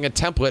with building a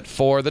template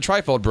for the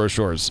trifold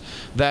brochures.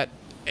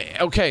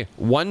 Okay,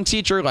 one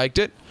teacher liked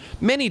it.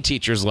 Many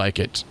teachers like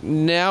it.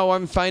 Now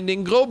I'm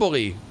finding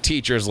globally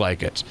teachers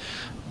like it.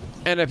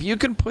 And if you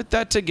can put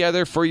that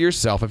together for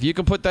yourself, if you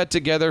can put that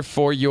together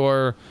for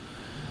your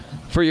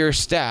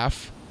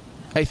staff,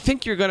 I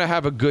think you're going to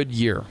have a good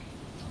year.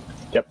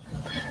 Yep.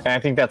 And I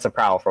think that's a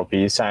powerful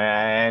piece.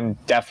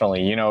 And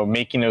definitely,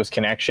 making those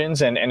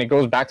connections. And it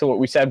goes back to what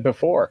we said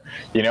before.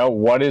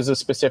 What is a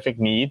specific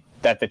need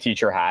that the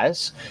teacher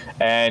has?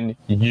 And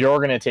you're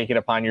going to take it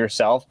upon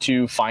yourself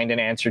to find an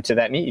answer to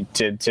that need,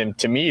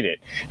 to meet it.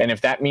 And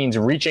if that means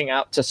reaching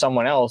out to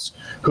someone else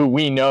who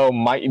we know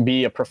might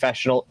be a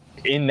professional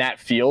in that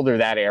field or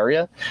that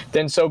area,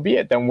 then so be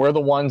it. Then we're the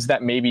ones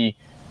that maybe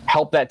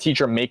help that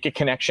teacher make a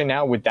connection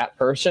now with that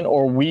person,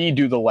 or we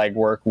do the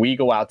legwork, we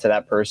go out to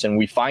that person,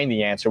 we find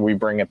the answer, we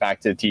bring it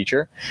back to the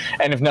teacher,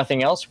 and if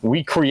nothing else,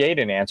 we create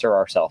an answer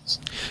ourselves.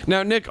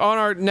 Now, Nick, on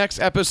our next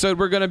episode,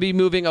 we're going to be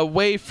moving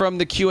away from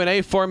the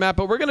Q&A format,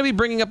 but we're going to be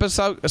bringing up a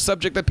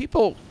subject that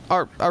people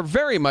are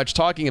very much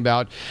talking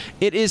about.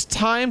 It is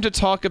time to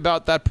talk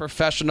about that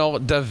professional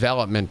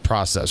development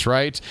process,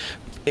 right?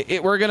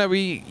 We're going to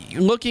be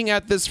looking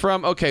at this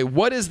from, okay,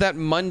 what does that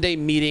Monday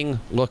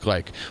meeting look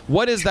like?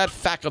 What does that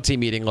faculty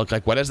meeting look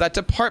like? What does that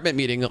department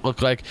meeting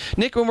look like?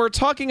 Nick, when we're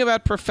talking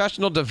about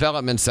professional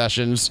development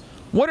sessions,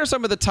 what are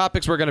some of the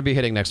topics we're going to be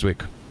hitting next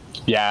week?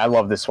 Yeah, I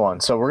love this one.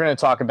 So we're going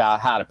to talk about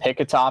how to pick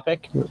a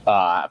topic,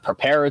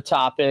 prepare a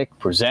topic,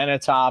 present a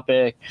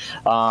topic,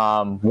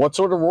 what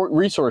sort of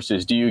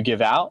resources do you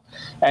give out,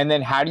 and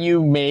then how do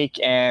you make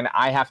an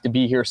I have to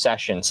be here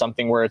session,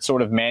 something where it's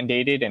sort of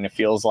mandated and it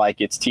feels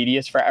like it's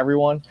tedious for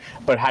everyone,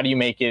 but how do you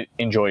make it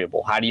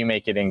enjoyable? How do you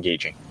make it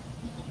engaging?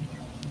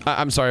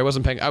 I'm sorry, I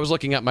wasn't paying. I was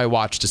looking at my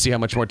watch to see how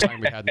much more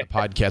time we had in the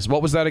podcast.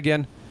 What was that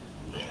again?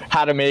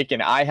 How to make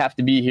an I have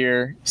to be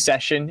here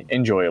session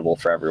enjoyable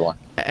for everyone.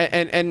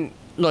 And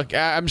look,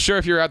 I'm sure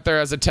if you're out there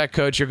as a tech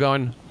coach, you're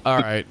going, all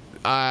right,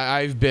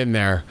 I've been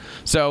there.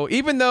 So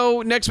even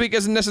though next week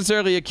isn't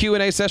necessarily a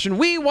Q&A session,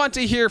 we want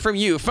to hear from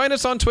you. Find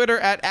us on Twitter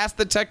at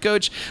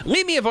AskTheTechCoach.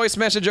 Leave me a voice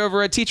message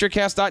over at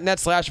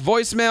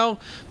teachercast.net/voicemail.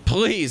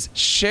 Please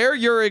share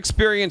your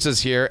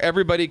experiences here.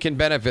 Everybody can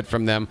benefit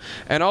from them.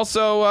 And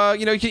also,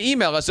 you can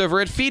email us over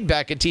at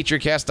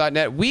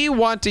feedback@teachercast.net. We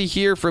want to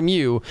hear from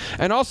you.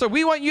 And also,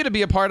 we want you to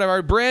be a part of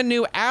our brand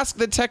new Ask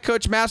the Tech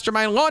Coach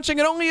Mastermind launching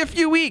in only a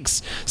few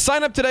weeks.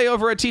 Sign up today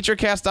over at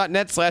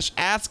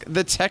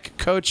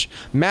teachercast.net/AskTheTechCoach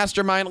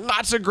Mastermind.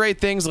 Lots of great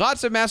things,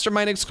 lots of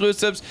mastermind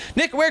exclusives.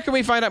 Nick, where can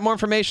we find out more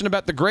information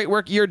about the great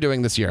work you're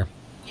doing this year?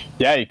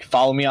 Yeah, you can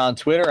follow me on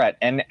Twitter at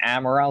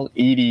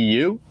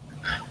namaral.edu.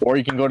 Or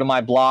you can go to my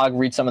blog,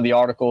 read some of the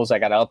articles. I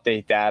got to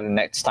update that, and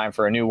it's time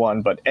for a new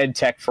one, but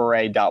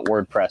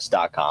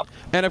edtechforay.wordpress.com.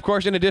 And, of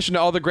course, in addition to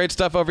all the great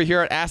stuff over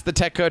here at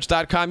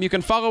AskTheTechCoach.com, you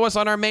can follow us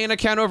on our main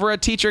account over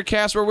at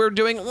TeacherCast, where we're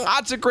doing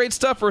lots of great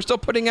stuff. We're still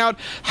putting out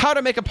how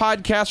to make a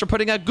podcast. We're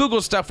putting out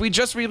Google stuff. We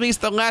just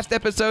released the last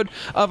episode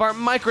of our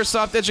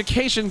Microsoft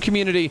Education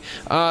Community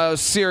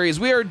series.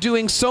 We are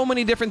doing so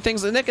many different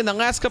things. And, Nick, in the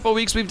last couple of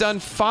weeks, we've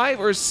done 5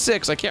 or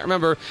 6, I can't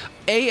remember,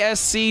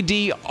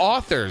 ASCD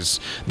authors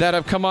that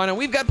have come on, and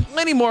we've got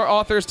plenty more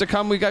authors to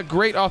come. We've got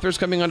great authors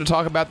coming on to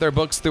talk about their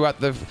books throughout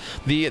the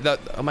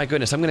oh my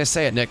goodness, I'm going to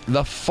say it, Nick,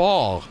 the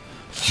fall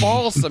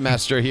fall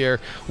semester here.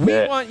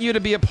 We want you to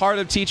be a part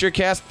of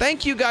TeacherCast.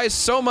 Thank you guys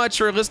so much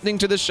for listening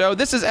to the show.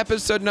 This is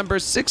episode number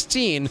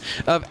 16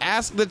 of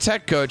Ask the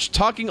Tech Coach,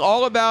 talking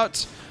all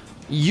about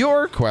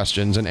your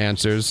questions and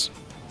answers.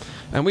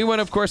 And we want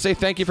to, of course, say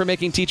thank you for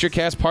making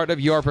TeacherCast part of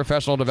your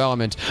professional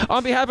development.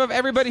 On behalf of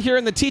everybody here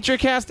in the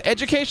TeacherCast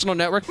Educational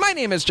Network, my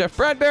name is Jeff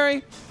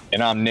Bradbury.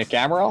 And I'm Nick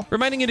Amaral.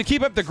 Reminding you to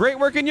keep up the great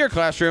work in your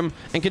classroom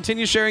and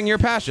continue sharing your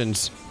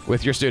passions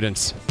with your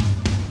students.